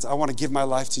 Pastor Lance, I want to give my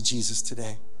life to Jesus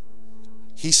today.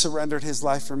 He surrendered his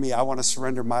life for me. I want to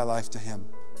surrender my life to him.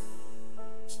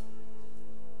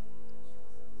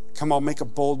 Come on, make a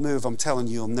bold move. I'm telling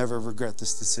you, you'll never regret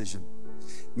this decision.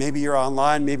 Maybe you're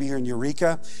online, maybe you're in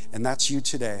Eureka, and that's you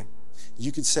today.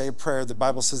 You can say a prayer. The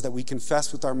Bible says that we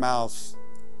confess with our mouth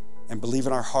and believe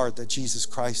in our heart that Jesus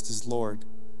Christ is Lord,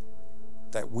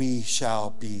 that we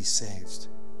shall be saved.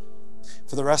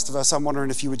 For the rest of us, I'm wondering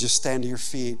if you would just stand to your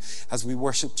feet as we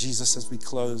worship Jesus as we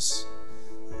close.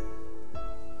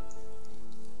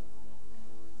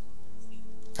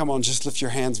 Come on, just lift your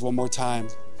hands one more time.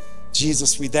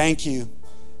 Jesus, we thank you.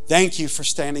 Thank you for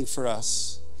standing for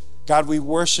us. God, we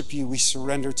worship you. We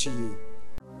surrender to you.